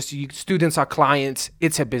 Students are clients.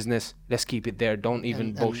 It's a business. Let's keep it there. Don't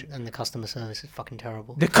even bullshit. And the customer service is fucking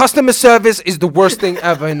terrible. The customer service is the worst thing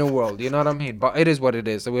ever in the world. You know what I mean? But it is what it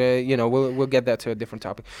is. We'll get that to a different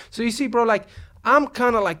topic. So you see, bro, like, I'm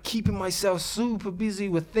kind of like keeping myself super busy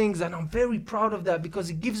with things, and I'm very proud of that, because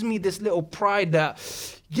it gives me this little pride that,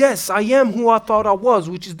 yes, I am who I thought I was,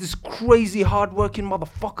 which is this crazy hardworking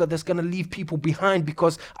motherfucker that's gonna leave people behind,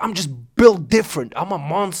 because I'm just built different. I'm a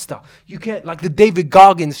monster. You can't, like the David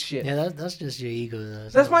Goggins shit. Yeah, that's just your ego.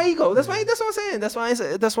 That's my ego. That's what I'm saying. That's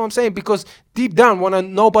what I'm saying. Because deep down,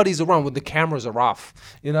 when nobody's around, when the cameras are off,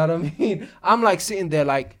 you know what I mean? I'm like sitting there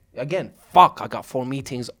like, again, fuck, I got 4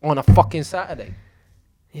 meetings on a fucking Saturday.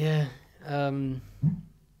 Yeah.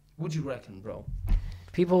 What do you reckon, bro?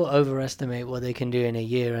 People overestimate what they can do in a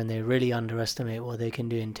year, and they really underestimate what they can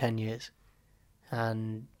do in 10 years.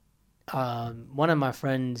 And one of my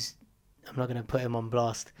friends, I'm not going to put him on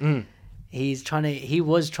blast. He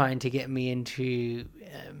was trying to get me into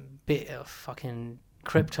a bit of fucking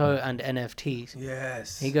crypto and NFTs.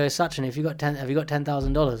 Yes. He goes, Sachin, have you got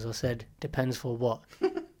 $10,000? I said, depends for what.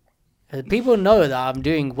 People know that I'm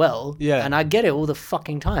doing well, and I get it all the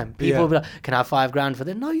fucking time. People will be like, can I have $5,000 for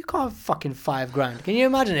this? No, you can't have fucking $5,000. Can you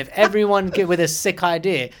imagine if everyone with a sick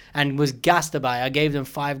idea and was gassed about it, I gave them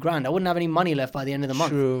 $5,000, I wouldn't have any money left by the end of the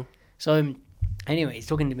month. True. So anyway, he's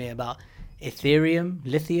talking to me about Ethereum,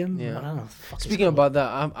 lithium. Yeah. I don't know. Speaking about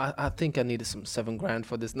that, I think I needed some $7,000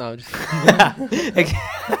 for this now.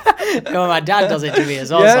 You know, my dad does it to me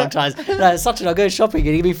as well Yeah? sometimes. Like, Sachin, I'll go shopping and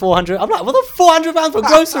he give me 400. I'm like, what the £400 for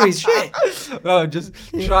groceries? Shit. Oh, just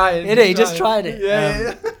try it. He just tried it.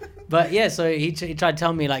 Yeah. But yeah, so he tried to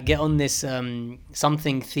tell me, like, get on this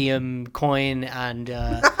something Theum coin and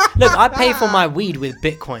look, I pay for my weed with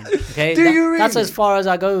Bitcoin. Okay, Do you That's really? as far as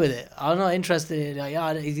I go with it. I'm not interested. Like,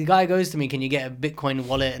 yeah, the guy goes to me, can you get a Bitcoin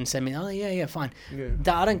wallet and send me? Oh yeah, fine. Yeah.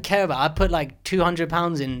 That I don't care about. I put like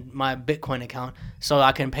 £200 in my Bitcoin account so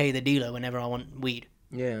I can pay the dealer whenever I want weed.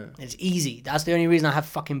 Yeah. It's easy. That's the only reason I have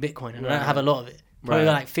fucking Bitcoin, and I don't have a lot of it. Probably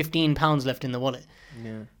Right. got like £15 left in the wallet.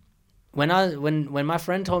 Yeah. When my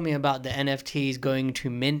friend told me about the NFTs going to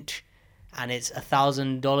mint and it's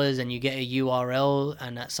 $1,000 and you get a URL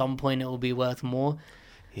and at some point it will be worth more,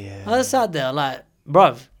 Yeah. I was sat there like,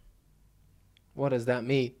 bruv, What does that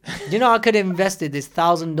mean? you know, I could have invested this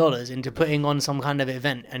 $1,000 into putting on some kind of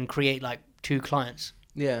event and create like 2 clients.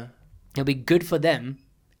 Yeah. It'll be good for them.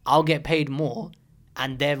 I'll get paid more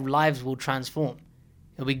and their lives will transform.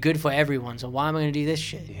 It'll be good for everyone. So why am I going to do this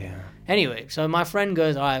shit? Yeah. Anyway, so my friend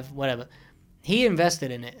goes, all right, whatever. He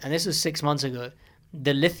invested in it, and this was 6 months ago.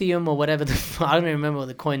 The lithium or whatever, I don't even remember what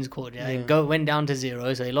the coin's called. Yeah? It went down to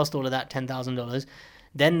zero, so he lost all of that $10,000.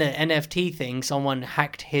 Then the NFT thing, someone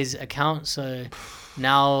hacked his account, so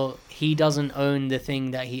now he doesn't own the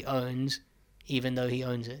thing that he owns, even though he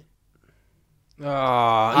owns it.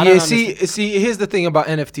 Yeah, don't see, here's the thing about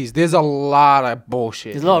NFTs. There's a lot of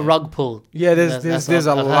bullshit. There's a lot of rug pull. Yeah, That's there's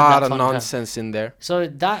a I've heard lot that of fun term. nonsense in there. So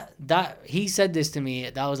that he said this to me.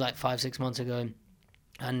 That was like 5-6 months ago,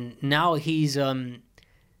 and now he's not in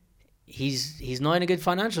a good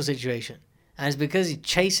financial situation, and it's because he's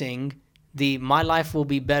chasing my life will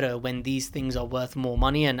be better when these things are worth more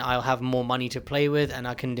money, and I'll have more money to play with, and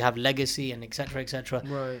I can have legacy and etc. etc.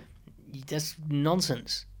 Right. That's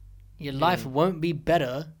nonsense. Your life won't be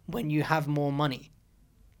better when you have more money.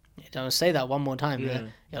 Don't say that one more time. Yeah.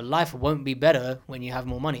 Your life won't be better when you have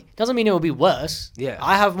more money. Doesn't mean it will be worse. Yeah.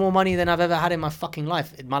 I have more money than I've ever had in my fucking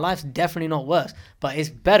life. My life's definitely not worse, but it's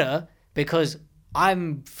better because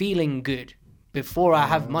I'm feeling good before I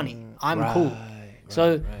have money. I'm cool.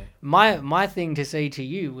 So my thing to say to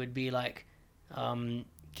you would be like,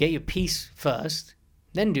 get your peace first,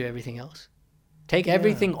 then do everything else. Take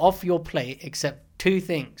everything off your plate except 2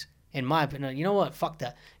 things. In my opinion, you know what? Fuck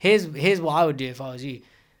that. Here's what I would do if I was you.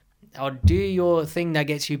 I would do your thing that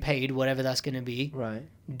gets you paid, whatever that's going to be. Right.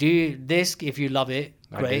 Do this if you love it,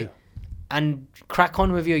 great. do. And crack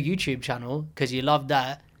on with your YouTube channel because you love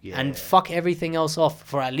that. And fuck everything else off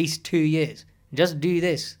for at least 2 years. Just do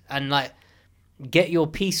this and like get your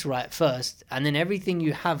piece right first, and then everything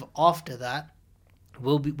you have after that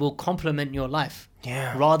will complement your life.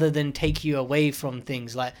 Yeah. Rather than take you away from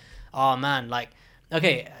things like, oh man, like,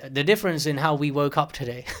 okay, the difference in how we woke up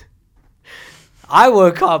today. I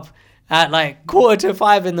woke up at like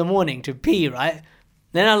 4:45 in the morning to pee, right?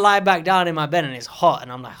 Then I lie back down in my bed and it's hot,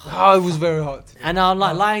 and I'm like, Oh, it was very hot today. and I'm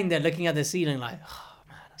like lying there looking at the ceiling like, oh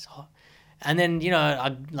man, that's hot. And then, you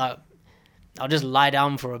know, I'll just lie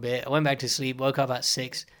down for a bit. I went back to sleep, woke up at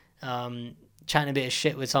 6, chatting a bit of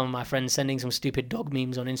shit with some of my friends, sending some stupid dog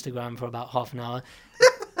memes on Instagram for about half an hour.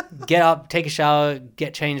 Get up, take a shower,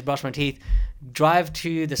 get changed, brush my teeth, drive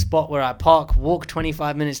to the spot where I park, walk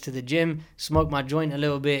 25 minutes to the gym, smoke my joint a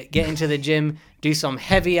little bit, get into the gym, do some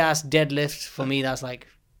heavy ass deadlifts. For me, that's like,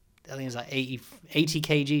 I think it's like 80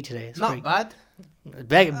 kg today. It's Not bad.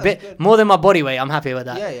 bit more than my body weight. I'm happy with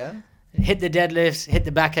that. Yeah. Hit the deadlifts, hit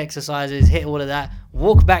the back exercises, hit all of that,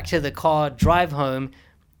 walk back to the car, drive home,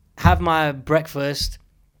 have my breakfast,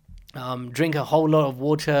 drink a whole lot of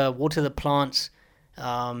water the plants,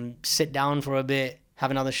 sit down for a bit,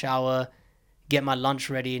 have another shower, get my lunch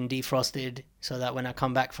ready and defrosted so that when I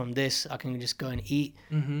come back from this, I can just go and eat.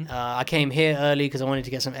 I came here early because I wanted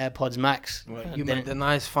to get some AirPods Max. You met the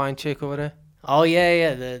nice fine chick over there? Oh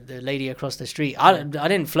yeah, the lady across the street. I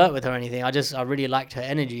didn't flirt with her or anything. I really liked her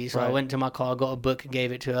energy, so I Right. went to my car, got a book,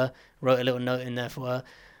 gave it to her, wrote a little note in there for her.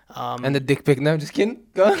 And the dick pic? No, just kidding.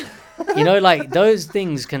 Go on. You know, like those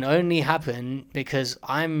things can only happen because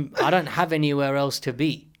I don't have anywhere else to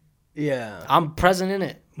be. Yeah. I'm present in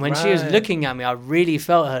it. When she was Right. looking at me, I really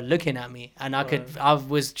felt her looking at me, and I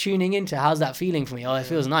was tuning into how's that feeling for me. Oh, it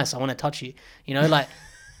feels nice. I want to touch you. You know, like.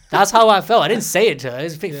 That's how I felt. I didn't say it to her.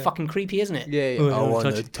 It's a bit fucking creepy, isn't it? Yeah. Oh, I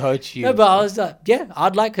want to touch you. No, but I was like, yeah,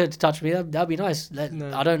 I'd like her to touch me. That'd be nice.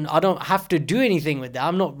 No. I don't have to do anything with that.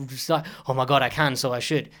 I'm not just like, oh my god, I can, so I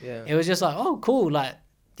should. Yeah. It was just like, oh, cool. Like,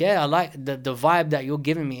 yeah, I like the vibe that you're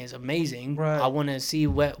giving me is amazing. Right. I want to see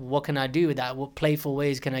what can I do with that. What playful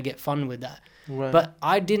ways can I get fun with that? Right. But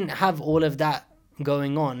I didn't have all of that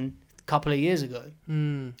going on couple of years ago.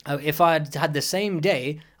 If I had the same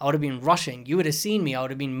day, I would have been rushing. You would have seen me. I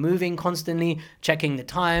would have been moving constantly, checking the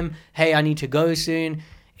time. Hey, I need to go soon.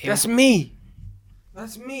 That's me.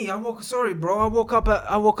 That's me. I woke up.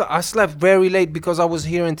 I slept very late because I was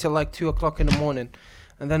here until like 2 o'clock in the morning.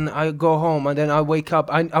 And then I go home, and then I wake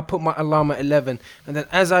up. I put my alarm at 11, and then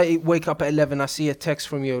as I wake up at 11, I see a text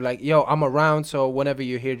from you like, "Yo, I'm around, so whenever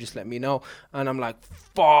you're here, just let me know." And I'm like,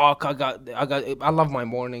 "Fuck, I love my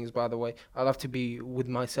mornings, by the way. I love to be with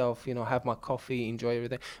myself, have my coffee, enjoy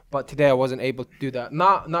everything. But today I wasn't able to do that.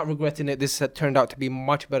 Not regretting it. This turned out to be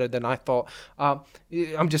much better than I thought.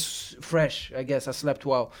 I'm just fresh, I guess. I slept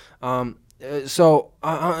well. And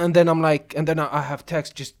then I have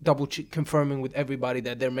text just double confirming with everybody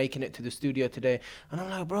that they're making it to the studio today, and I'm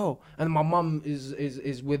like, bro. And my mom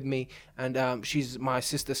is with me, and my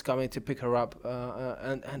sister's coming to pick her up,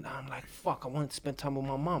 and I'm like, fuck, I want to spend time with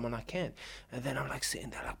my mom and I can't. And then I'm like sitting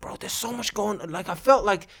there like, bro, there's so much going on. Like I felt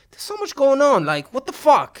like there's so much going on. Like what the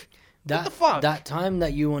fuck? That time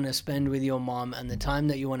that you want to spend with your mom and the time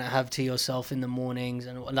that you want to have to yourself in the mornings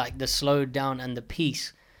and like the slow down and the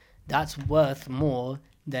peace. That's worth more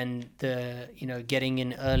than the, getting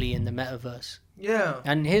in early in the metaverse. Yeah.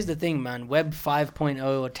 And here's the thing, man. Web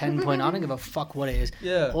 5.0 or 10.0, I don't give a fuck what it is.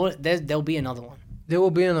 Yeah. Or there'll be another one. There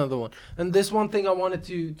will be another one. And there's one thing I wanted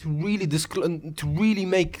to really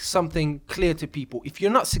make something clear to people. If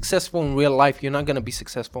you're not successful in real life, you're not going to be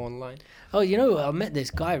successful online. Oh, I met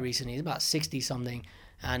this guy recently. He's about 60-something.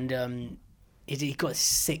 And he got a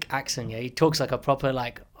sick accent, yeah. He talks like a proper,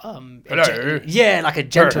 like, hello. like a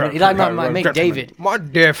gentleman. He's like my mate David. My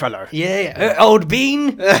dear fellow. Yeah. Old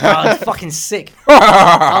Bean. It's fucking sick.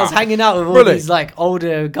 I was hanging out with all these, like,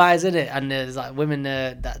 older guys in it, and there's, like, women,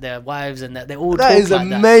 their wives, and they all talk like that. That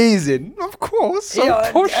is amazing. Of course.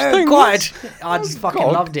 Quite. I just fucking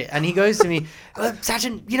loved it. And he goes to me,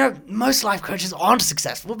 Sachin, most life coaches aren't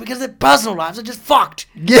successful because their personal lives are just fucked.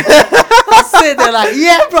 Yeah. I sit there like,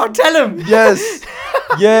 yeah, bro, tell him.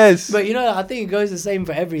 Yes. But I think it goes the same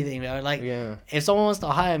for everything. Like, if someone wants to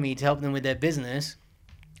hire me to help them with their business,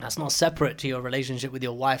 that's not separate to your relationship with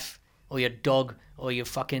your wife or your dog or your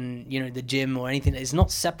fucking, the gym or anything. It's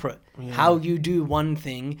not separate. Yeah. How you do one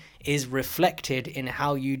thing is reflected in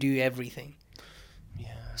how you do everything.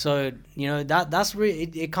 So, that's really,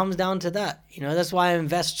 it comes down to that. That's why I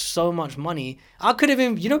invest so much money. I could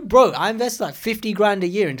have, bro, I invest like 50 grand a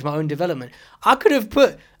year into my own development. I could have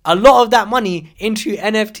put a lot of that money into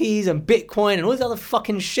NFTs and Bitcoin and all this other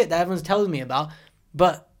fucking shit that everyone tells me about.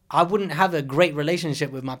 But I wouldn't have a great relationship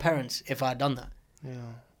with my parents if I had done that.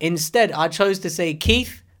 Yeah. Instead, I chose to say,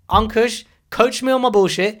 Keith, Ankush, coach me on my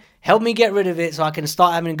bullshit, help me get rid of it so I can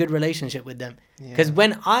start having a good relationship with them. Because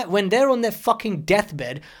when they're on their fucking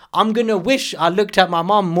deathbed, I'm going to wish I looked at my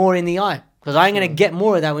mom more in the eye. Because I ain't going to get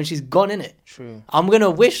more of that when she's gone in it. True. I'm going to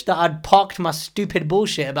wish that I'd parked my stupid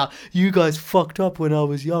bullshit about you guys fucked up when I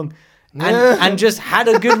was young. And just had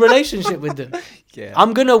a good relationship with them. Yeah.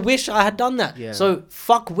 I'm going to wish I had done that. Yeah. So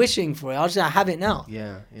fuck wishing for it. I'll just have it now.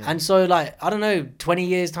 Yeah. And so I don't know, 20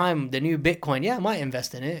 years time, the new Bitcoin, I might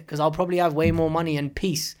invest in it because I'll probably have way more money and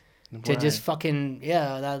peace to just fucking,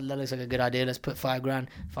 that looks like a good idea. Let's put 5 grand.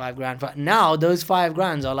 Now those 5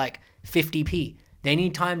 grands are like 50p. They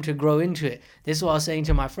need time to grow into it. This is what I was saying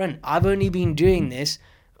to my friend. I've only been doing this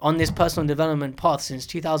on this personal development path since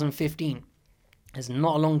 2015. It's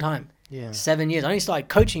not a long time. 7 years. I only started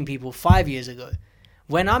coaching people 5 years ago.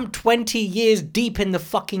 When I'm 20 years deep in the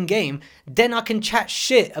fucking game, then I can chat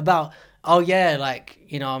shit about, I'm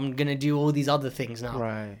going to do all these other things now.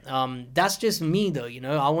 Right. That's just me though,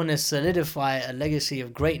 I want to solidify a legacy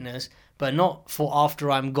of greatness, but not for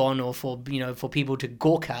after I'm gone or for, for people to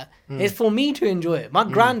gawk at. It's for me to enjoy it. My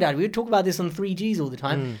granddad, we would talk about this on 3Gs all the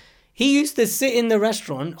time. He used to sit in the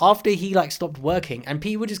restaurant after he stopped working, and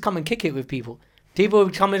people would just come and kick it with people. People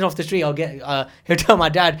would come in off the street. He'll tell my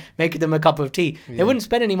dad, make them a cup of tea. Yeah. They wouldn't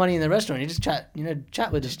spend any money in the restaurant. He'd just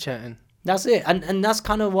chat with just chatting. That's it. And that's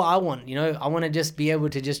kind of what I want. I want to just be able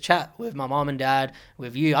to just chat with my mom and dad,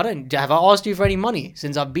 with you. Have I asked you for any money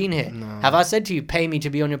since I've been here? No. Have I said to you, pay me to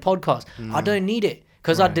be on your podcast? No. I don't need it.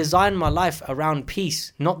 Because I designed my life around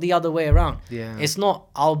peace, not the other way around. Yeah. It's not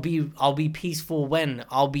I'll be peaceful when,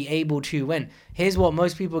 I'll be able to when. Here's what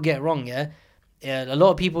most people get wrong, a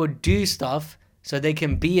lot of people do stuff so they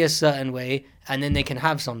can be a certain way and then they can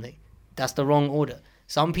have something. That's the wrong order.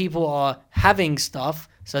 Some people are having stuff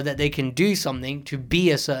so that they can do something to be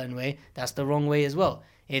a certain way. That's the wrong way as well.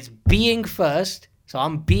 It's being first, so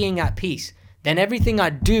I'm being at peace. Then everything I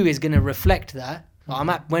do is going to reflect that.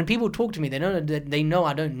 When people talk to me, they know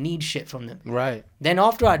I don't need shit from them. Right. Then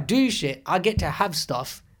after I do shit, I get to have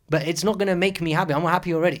stuff, but it's not going to make me happy. I'm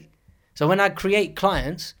happy already. So when I create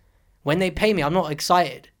clients, when they pay me, I'm not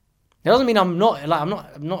excited. It doesn't mean I'm not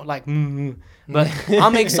like, but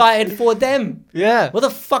I'm excited for them. Yeah. What the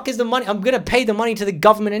fuck is the money? I'm gonna pay the money to the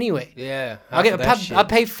government anyway. Yeah. I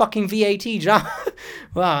pay fucking VAT. Do you know?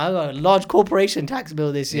 Wow, I got a large corporation tax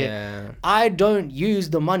bill this year. Yeah. I don't use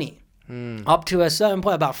the money up to a certain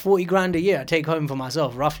point, about 40 grand a year. I take home for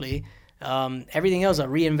myself roughly. Everything else I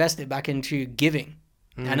reinvest it back into giving.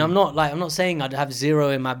 And I'm not saying I'd have zero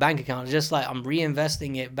in my bank account. It's just like I'm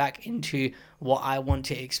reinvesting it back into what I want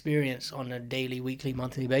to experience on a daily, weekly,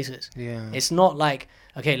 monthly basis. Yeah. It's not like,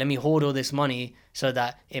 okay, let me hoard all this money so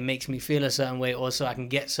that it makes me feel a certain way or so I can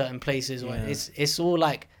get certain places. Or it's all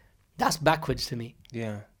like, that's backwards to me.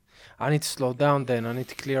 Yeah. I need to slow down then. I need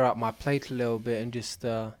to clear out my plate a little bit and just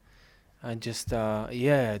do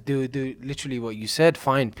literally what you said,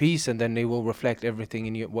 find peace, and then they will reflect everything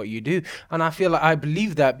in what you do. And I feel like I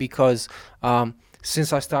believe that because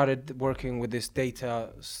since I started working with this data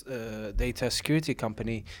security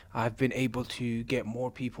company, I've been able to get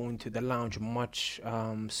more people into the lounge much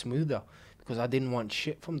smoother, because I didn't want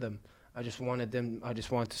shit from them. I just wanted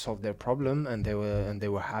to solve their problem, and they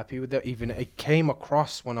were happy with that. Even it came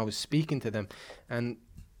across when I was speaking to them, and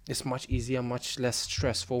it's much easier, much less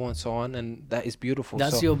stressful, and so on, and that is beautiful.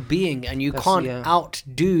 That's your being, and you can't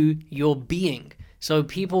outdo your being. So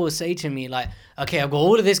people will say to me like, okay, I've got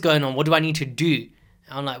all of this going on, what do I need to do?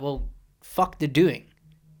 And I'm like, well, fuck the doing,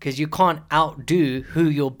 because you can't outdo who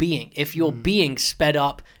you're being. If you're being sped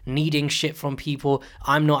up, needing shit from people,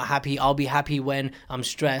 I'm not happy, I'll be happy when I'm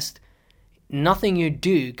stressed, nothing you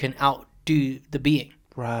do can outdo the being.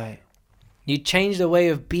 Right. You change the way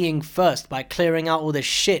of being first by clearing out all the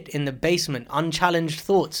shit in the basement, unchallenged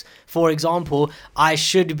thoughts. For example, I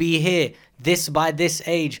should be here, this by this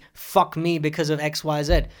age, fuck me because of X, Y,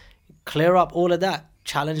 Z. Clear up all of that,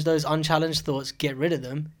 challenge those unchallenged thoughts, get rid of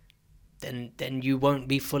them, then you won't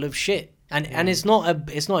be full of shit. And it's not a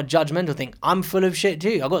judgmental thing. I'm full of shit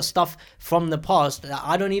too. I got stuff from the past that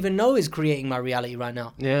I don't even know is creating my reality right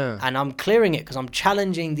now. Yeah. And I'm clearing it because I'm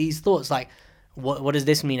challenging these thoughts like, what does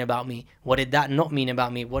this mean about me? What did that not mean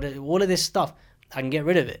about me? All of this stuff, I can get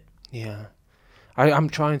rid of it. Yeah. I'm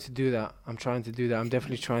trying to do that. I'm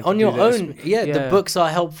definitely trying to on do your that. own. Yeah, the books are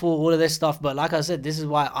helpful, all of this stuff. But like I said, this is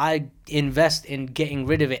why I invest in getting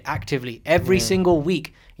rid of it actively every single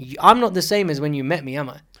week. I'm not the same as when you met me, am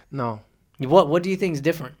I? No. What do you think is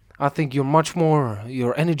different? I think you're much more,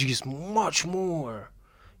 your energy is much more,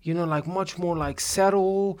 like much more like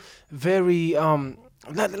settle, very, settle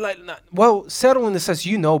in the sense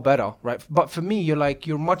you know better, right? But for me,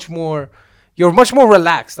 you're much more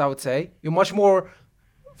relaxed, I would say. You're much more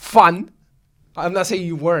fun. I'm not saying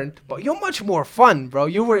you weren't, but you're much more fun, bro.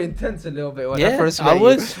 You were intense a little bit when I first met you. I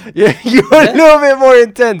was. Yeah, you were a little bit more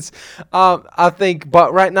intense, I think.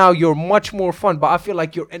 But right now, you're much more fun. But I feel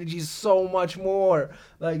like your energy is so much more.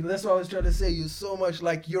 Like, that's what I was trying to say. You're so much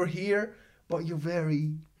like you're here, but you're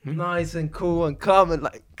very nice and cool and calm and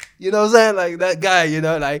like, you know what I'm saying? Like that guy,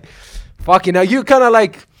 like, fucking hell. You kind of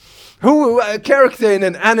like... a character in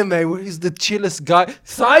an anime where he's the chillest guy?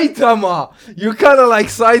 Saitama! You're kind of like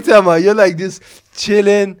Saitama. You're like this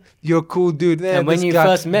chilling. You're a cool dude. Man, and when you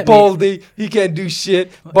first met Baldy, he can't do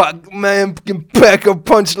shit. But man can pack a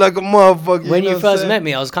punch like a motherfucker. When you first met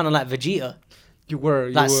me, I was kind of like Vegeta. You were.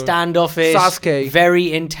 Like standoffish, Sasuke.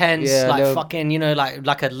 Very intense, fucking,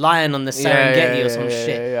 like a lion on the Serengeti or some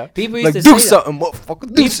shit. Yeah. People used to say something,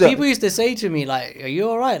 motherfucker, do something. People used to say to me, like, are you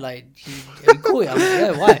alright? Like, are you cool? I'm like,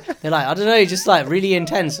 yeah, why? They're like, I don't know, you're just like really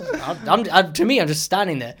intense. To me, I'm just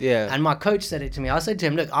standing there. Yeah. And my coach said it to me. I said to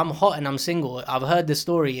him, look, I'm hot and I'm single. I've heard the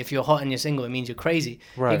story, if you're hot and you're single, it means you're crazy.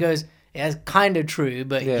 Right. He goes, yeah, it's kind of true,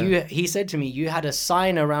 but he said to me, you had a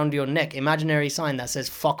sign around your neck, imaginary sign that says,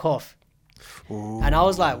 fuck off. Ooh. And I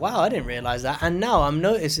was like, wow, I didn't realize that. And now I'm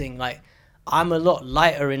noticing, like, I'm a lot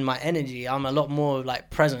lighter in my energy. I'm a lot more like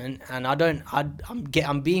present, and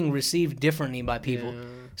I'm being received differently by people. Yeah.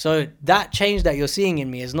 So that change that you're seeing in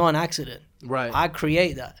me is not an accident. Right. I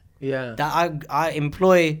create that. Yeah. That I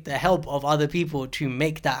employ the help of other people to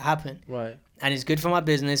make that happen. Right. And it's good for my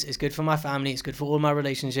business. It's good for my family. It's good for all my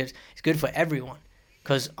relationships. It's good for everyone,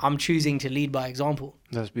 because I'm choosing to lead by example.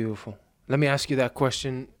 That's beautiful. Let me ask you that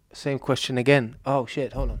question. Same question again. Oh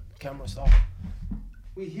shit, hold on. Camera stop.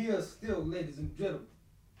 We here still, ladies and gentlemen.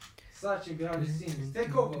 Sachi behind the scenes.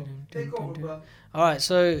 Take over, bro. Alright,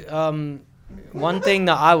 so one thing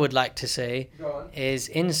that I would like to say is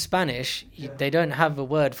in Spanish, they don't have a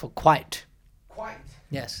word for quite. Quite?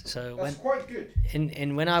 Yes, so that's quite good.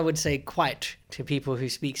 When I would say quite to people who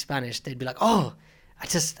speak Spanish, they'd be like, oh, I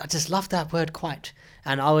just love that word quite.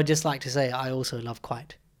 And I would just like to say, I also love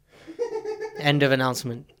quite. End of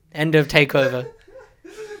announcement. End of takeover.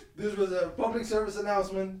 This was a public service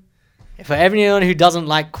announcement. For everyone who doesn't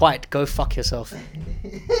like Quite, go fuck yourself.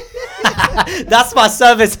 That's my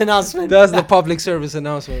service announcement. That's the public service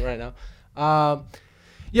announcement right now.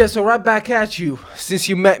 Yeah, so right back at you. Since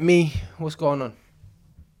you met me, what's going on?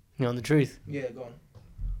 You know the truth. Yeah, go on.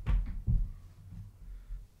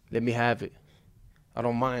 Let me have it. I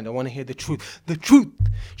don't mind. I want to hear the truth. The truth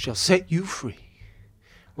shall set you free.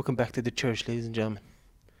 Welcome back to the church, ladies and gentlemen.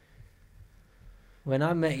 When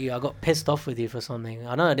I met you, I got pissed off with you for something.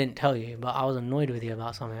 I know I didn't tell you, but I was annoyed with you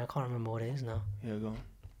about something. I can't remember what it is now. Yeah, go on.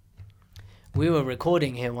 We were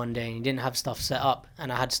recording here one day and you didn't have stuff set up,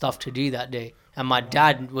 and I had stuff to do that day. And my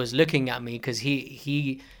dad was looking at me because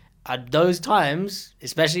he at those times,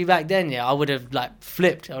 especially back then, yeah, I would have like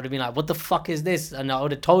flipped. I would have been like, what the fuck is this? And I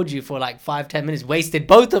would have told you for like 5-10 minutes, wasted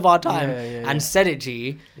both of our time and said it to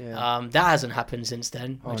you. Yeah. That hasn't happened since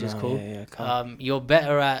then, which is cool. You're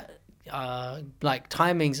better at like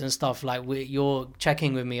timings and stuff. Like you're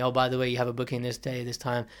checking with me. Oh, by the way, you have a booking this day, this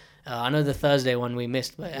time. I know the Thursday one we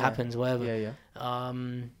missed, but it happens, whatever. Yeah.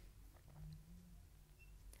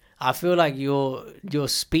 I feel like your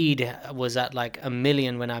speed was at like 1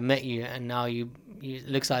 million when I met you, and now you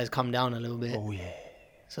looks like it's come down a little bit. Oh yeah.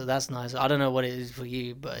 So that's nice. I don't know what it is for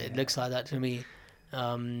you, but it looks like that to me.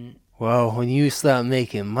 Well, when you start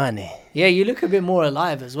making money. Yeah, you look a bit more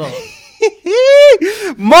alive as well.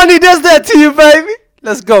 Money does that to you, baby.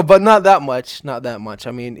 Let's go, but not that much. Not that much.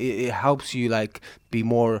 I mean, it helps you like be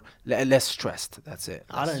more less stressed. That's it.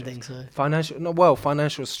 I don't think so.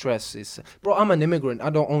 Financial stress is. Bro, I'm an immigrant. I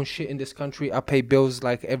don't own shit in this country. I pay bills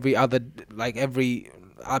I pay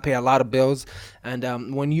a lot of bills,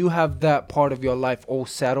 and when you have that part of your life all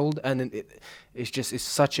settled, and it's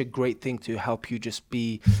such a great thing to help you just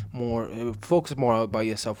be more focus more about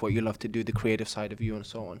yourself, what you love to do, the creative side of you, and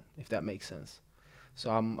so on. If that makes sense. So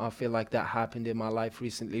I feel like that happened in my life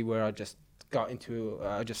recently, where I just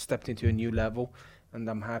stepped into a new level, and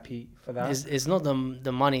I'm happy for that. It's not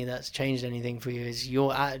the money that's changed anything for you. It's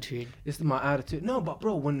your attitude. It's my attitude. No, but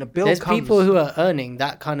bro, when the bill There's comes, people who are earning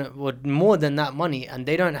that kind of more than that money, and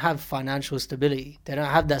they don't have financial stability. They don't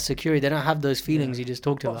have that security. They don't have those feelings you just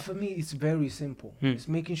talked about. For me, it's very simple. It's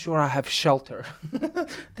making sure I have shelter.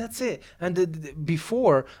 That's it. And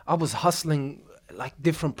before, I was hustling like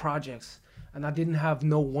different projects. And I didn't have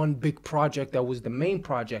no one big project that was the main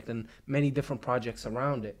project, and many different projects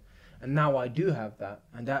around it. And now I do have that,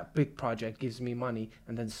 and that big project gives me money,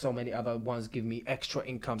 and then so many other ones give me extra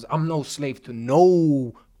incomes. I'm no slave to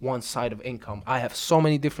no one side of income. I have so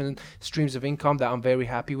many different streams of income that I'm very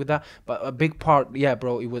happy with that. But a big part, yeah,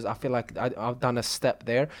 bro, it was, I feel like I've done a step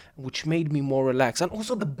there, which made me more relaxed. And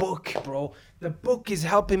also the book, bro. The book is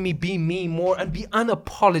helping me be me more and be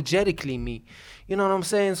unapologetically me. You know what I'm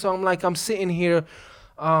saying? So I'm sitting here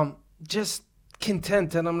just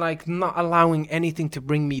content, and I'm like not allowing anything to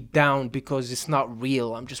bring me down because it's not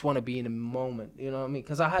real. I just want to be in a moment, you know what I mean?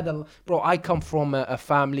 Because I come from a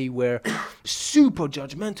family where super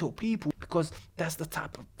judgmental people, because that's the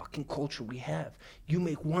type of fucking culture we have. You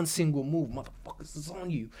make one single move, motherfuckers is on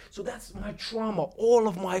you. So that's my trauma. All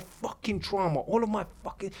of my fucking trauma,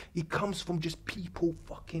 it comes from just people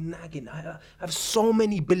fucking nagging. I have so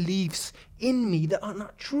many beliefs in me that are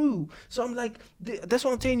not true. So I'm like, that's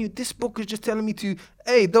what I'm telling you. This book is just telling me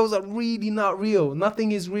hey, those are really not real.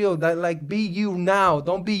 Nothing is real. That like, be you now.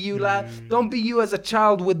 Don't be you don't be you as a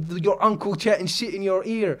child with your uncle chatting shit in your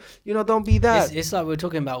ear. You know, don't be that. It's like we're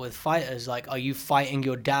talking about with fighters. Like, are you fighting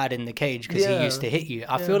your dad in the cage because he used to hit you?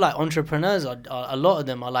 I feel like entrepreneurs are a lot of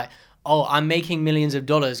them are like, oh, I'm making millions of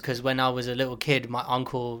dollars because when I was a little kid, my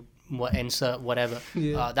uncle insert whatever.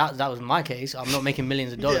 That was my case. I'm not making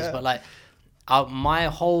millions of dollars, but like. My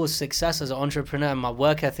whole success as an entrepreneur, my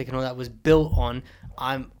work ethic and all that was built on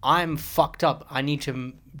I'm fucked up. I need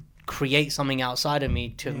to create something outside of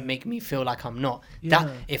me to make me feel like I'm not. That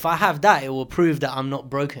if I have that, it will prove that I'm not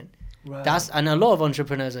broken. Right. And a lot of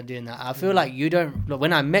entrepreneurs are doing that. I feel like you don't.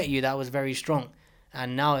 When I met you, that was very strong,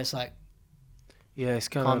 and now it's like. Yeah, it's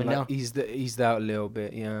kind of like eased out a little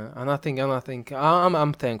bit. Yeah, and I think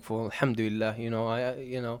I'm thankful. Alhamdulillah.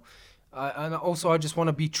 And also I just want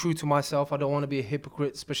to be true to myself. I don't want to be a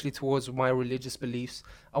hypocrite, especially towards my religious beliefs.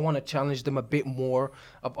 I want to challenge them a bit more.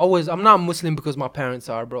 I'm not a Muslim because my parents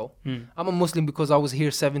are, bro. I'm a Muslim because I was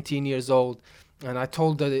here 17 years old. And I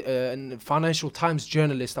told the Financial Times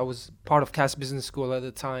journalist, I was part of Cass Business School at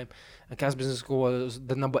the time. And Cass Business School was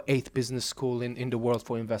the number 8 business school in the world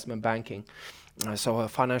for investment banking. So a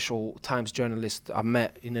Financial Times journalist I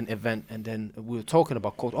met in an event, and then we were talking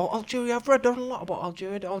about culture. Oh, Algeria, I've read a lot about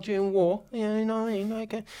Algeria, the Algerian war. Yeah, you know what I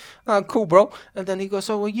mean? Like, cool, bro. And then he goes,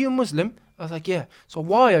 so are you a Muslim? I was like, yeah. So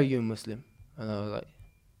why are you a Muslim? And I was like,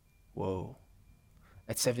 whoa.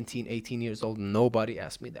 At 17, 18 years old, nobody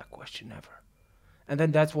asked me that question ever. And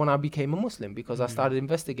then that's when I became a Muslim, because I started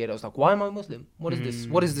investigating. I was like, why am I Muslim? What is this?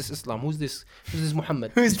 What is this Islam? Who's this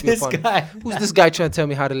Muhammad? Who's this guy? Who's this guy trying to tell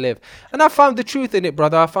me how to live? And I found the truth in it,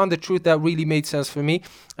 brother. I found the truth that really made sense for me.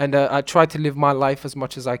 And I try to live my life as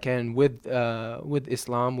much as I can with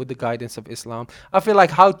Islam, with the guidance of Islam. I feel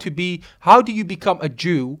like how do you become a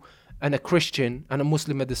Jew and a Christian and a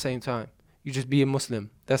Muslim at the same time? You just be a Muslim.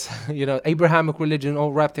 That's, Abrahamic religion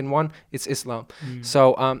all wrapped in one. It's Islam.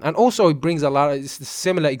 So, and also it brings a lot of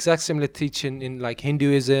exact similar teaching in like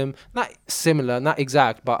Hinduism. Not similar, not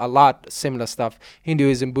exact, but a lot similar stuff.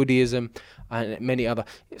 Hinduism, Buddhism, and many other.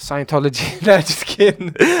 Scientology. No, just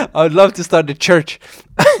kidding. I would love to start a church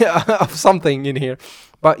of something in here.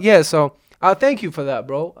 But yeah, so thank you for that,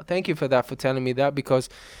 bro. Thank you for that, for telling me that, because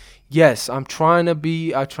yes, I'm trying to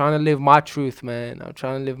live my truth, man. I'm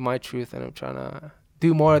trying to live my truth, and I'm trying to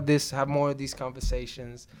do more of this, have more of these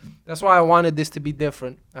conversations. That's why I wanted this to be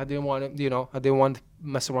different. I didn't want to, I didn't want to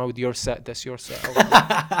mess around with your set. That's your set over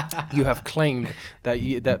there. You have claimed that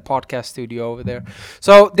podcast studio over there.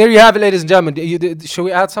 So there you have it, ladies and gentlemen. Should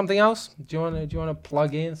we add something else? Do you want to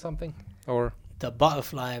plug in something? Or the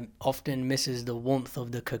butterfly often misses the warmth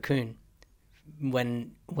of the cocoon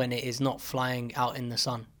when it is not flying out in the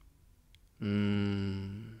sun.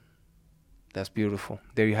 That's beautiful.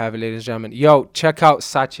 There you have it, ladies and gentlemen. Yo, check out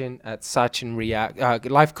Sachin at Sachin React,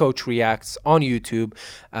 Life Coach Reacts on YouTube.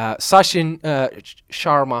 Sachin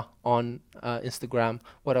Sharma on Instagram.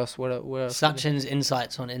 What else? Where else? Sachin's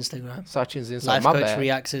Insights on Instagram. Sachin's Insights. Life Coach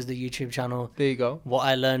Reacts is the YouTube channel. There you go. What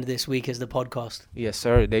I Learned This Week is the podcast. Yes,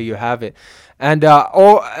 sir. There you have it. And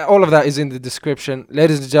all of that is in the description.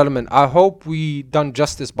 Ladies and gentlemen, I hope we done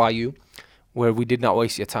justice by you, where we did not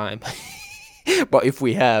waste your time. But if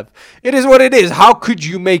we have, it is what it is. How could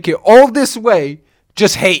you make it all this way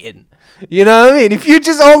just hating? You know what I mean? If you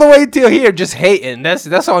just all the way till here just hating,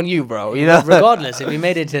 that's on you, bro. You know. Regardless, if you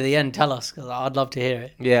made it to the end, tell us, because I'd love to hear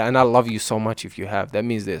it. Yeah, and I love you so much if you have. That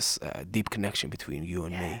means there's a deep connection between you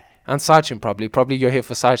and me. And Sachin probably. Probably you're here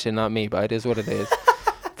for Sachin, not me, but it is what it is.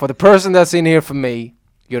 For the person that's in here for me,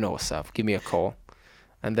 you know what's up. Give me a call.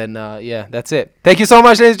 And then, yeah, that's it. Thank you so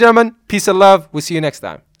much, ladies and gentlemen. Peace and love. We'll see you next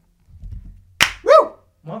time.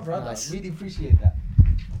 My brother, nice. Really appreciate that.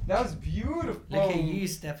 That was beautiful. Look at you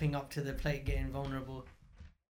stepping up to the plate, getting vulnerable.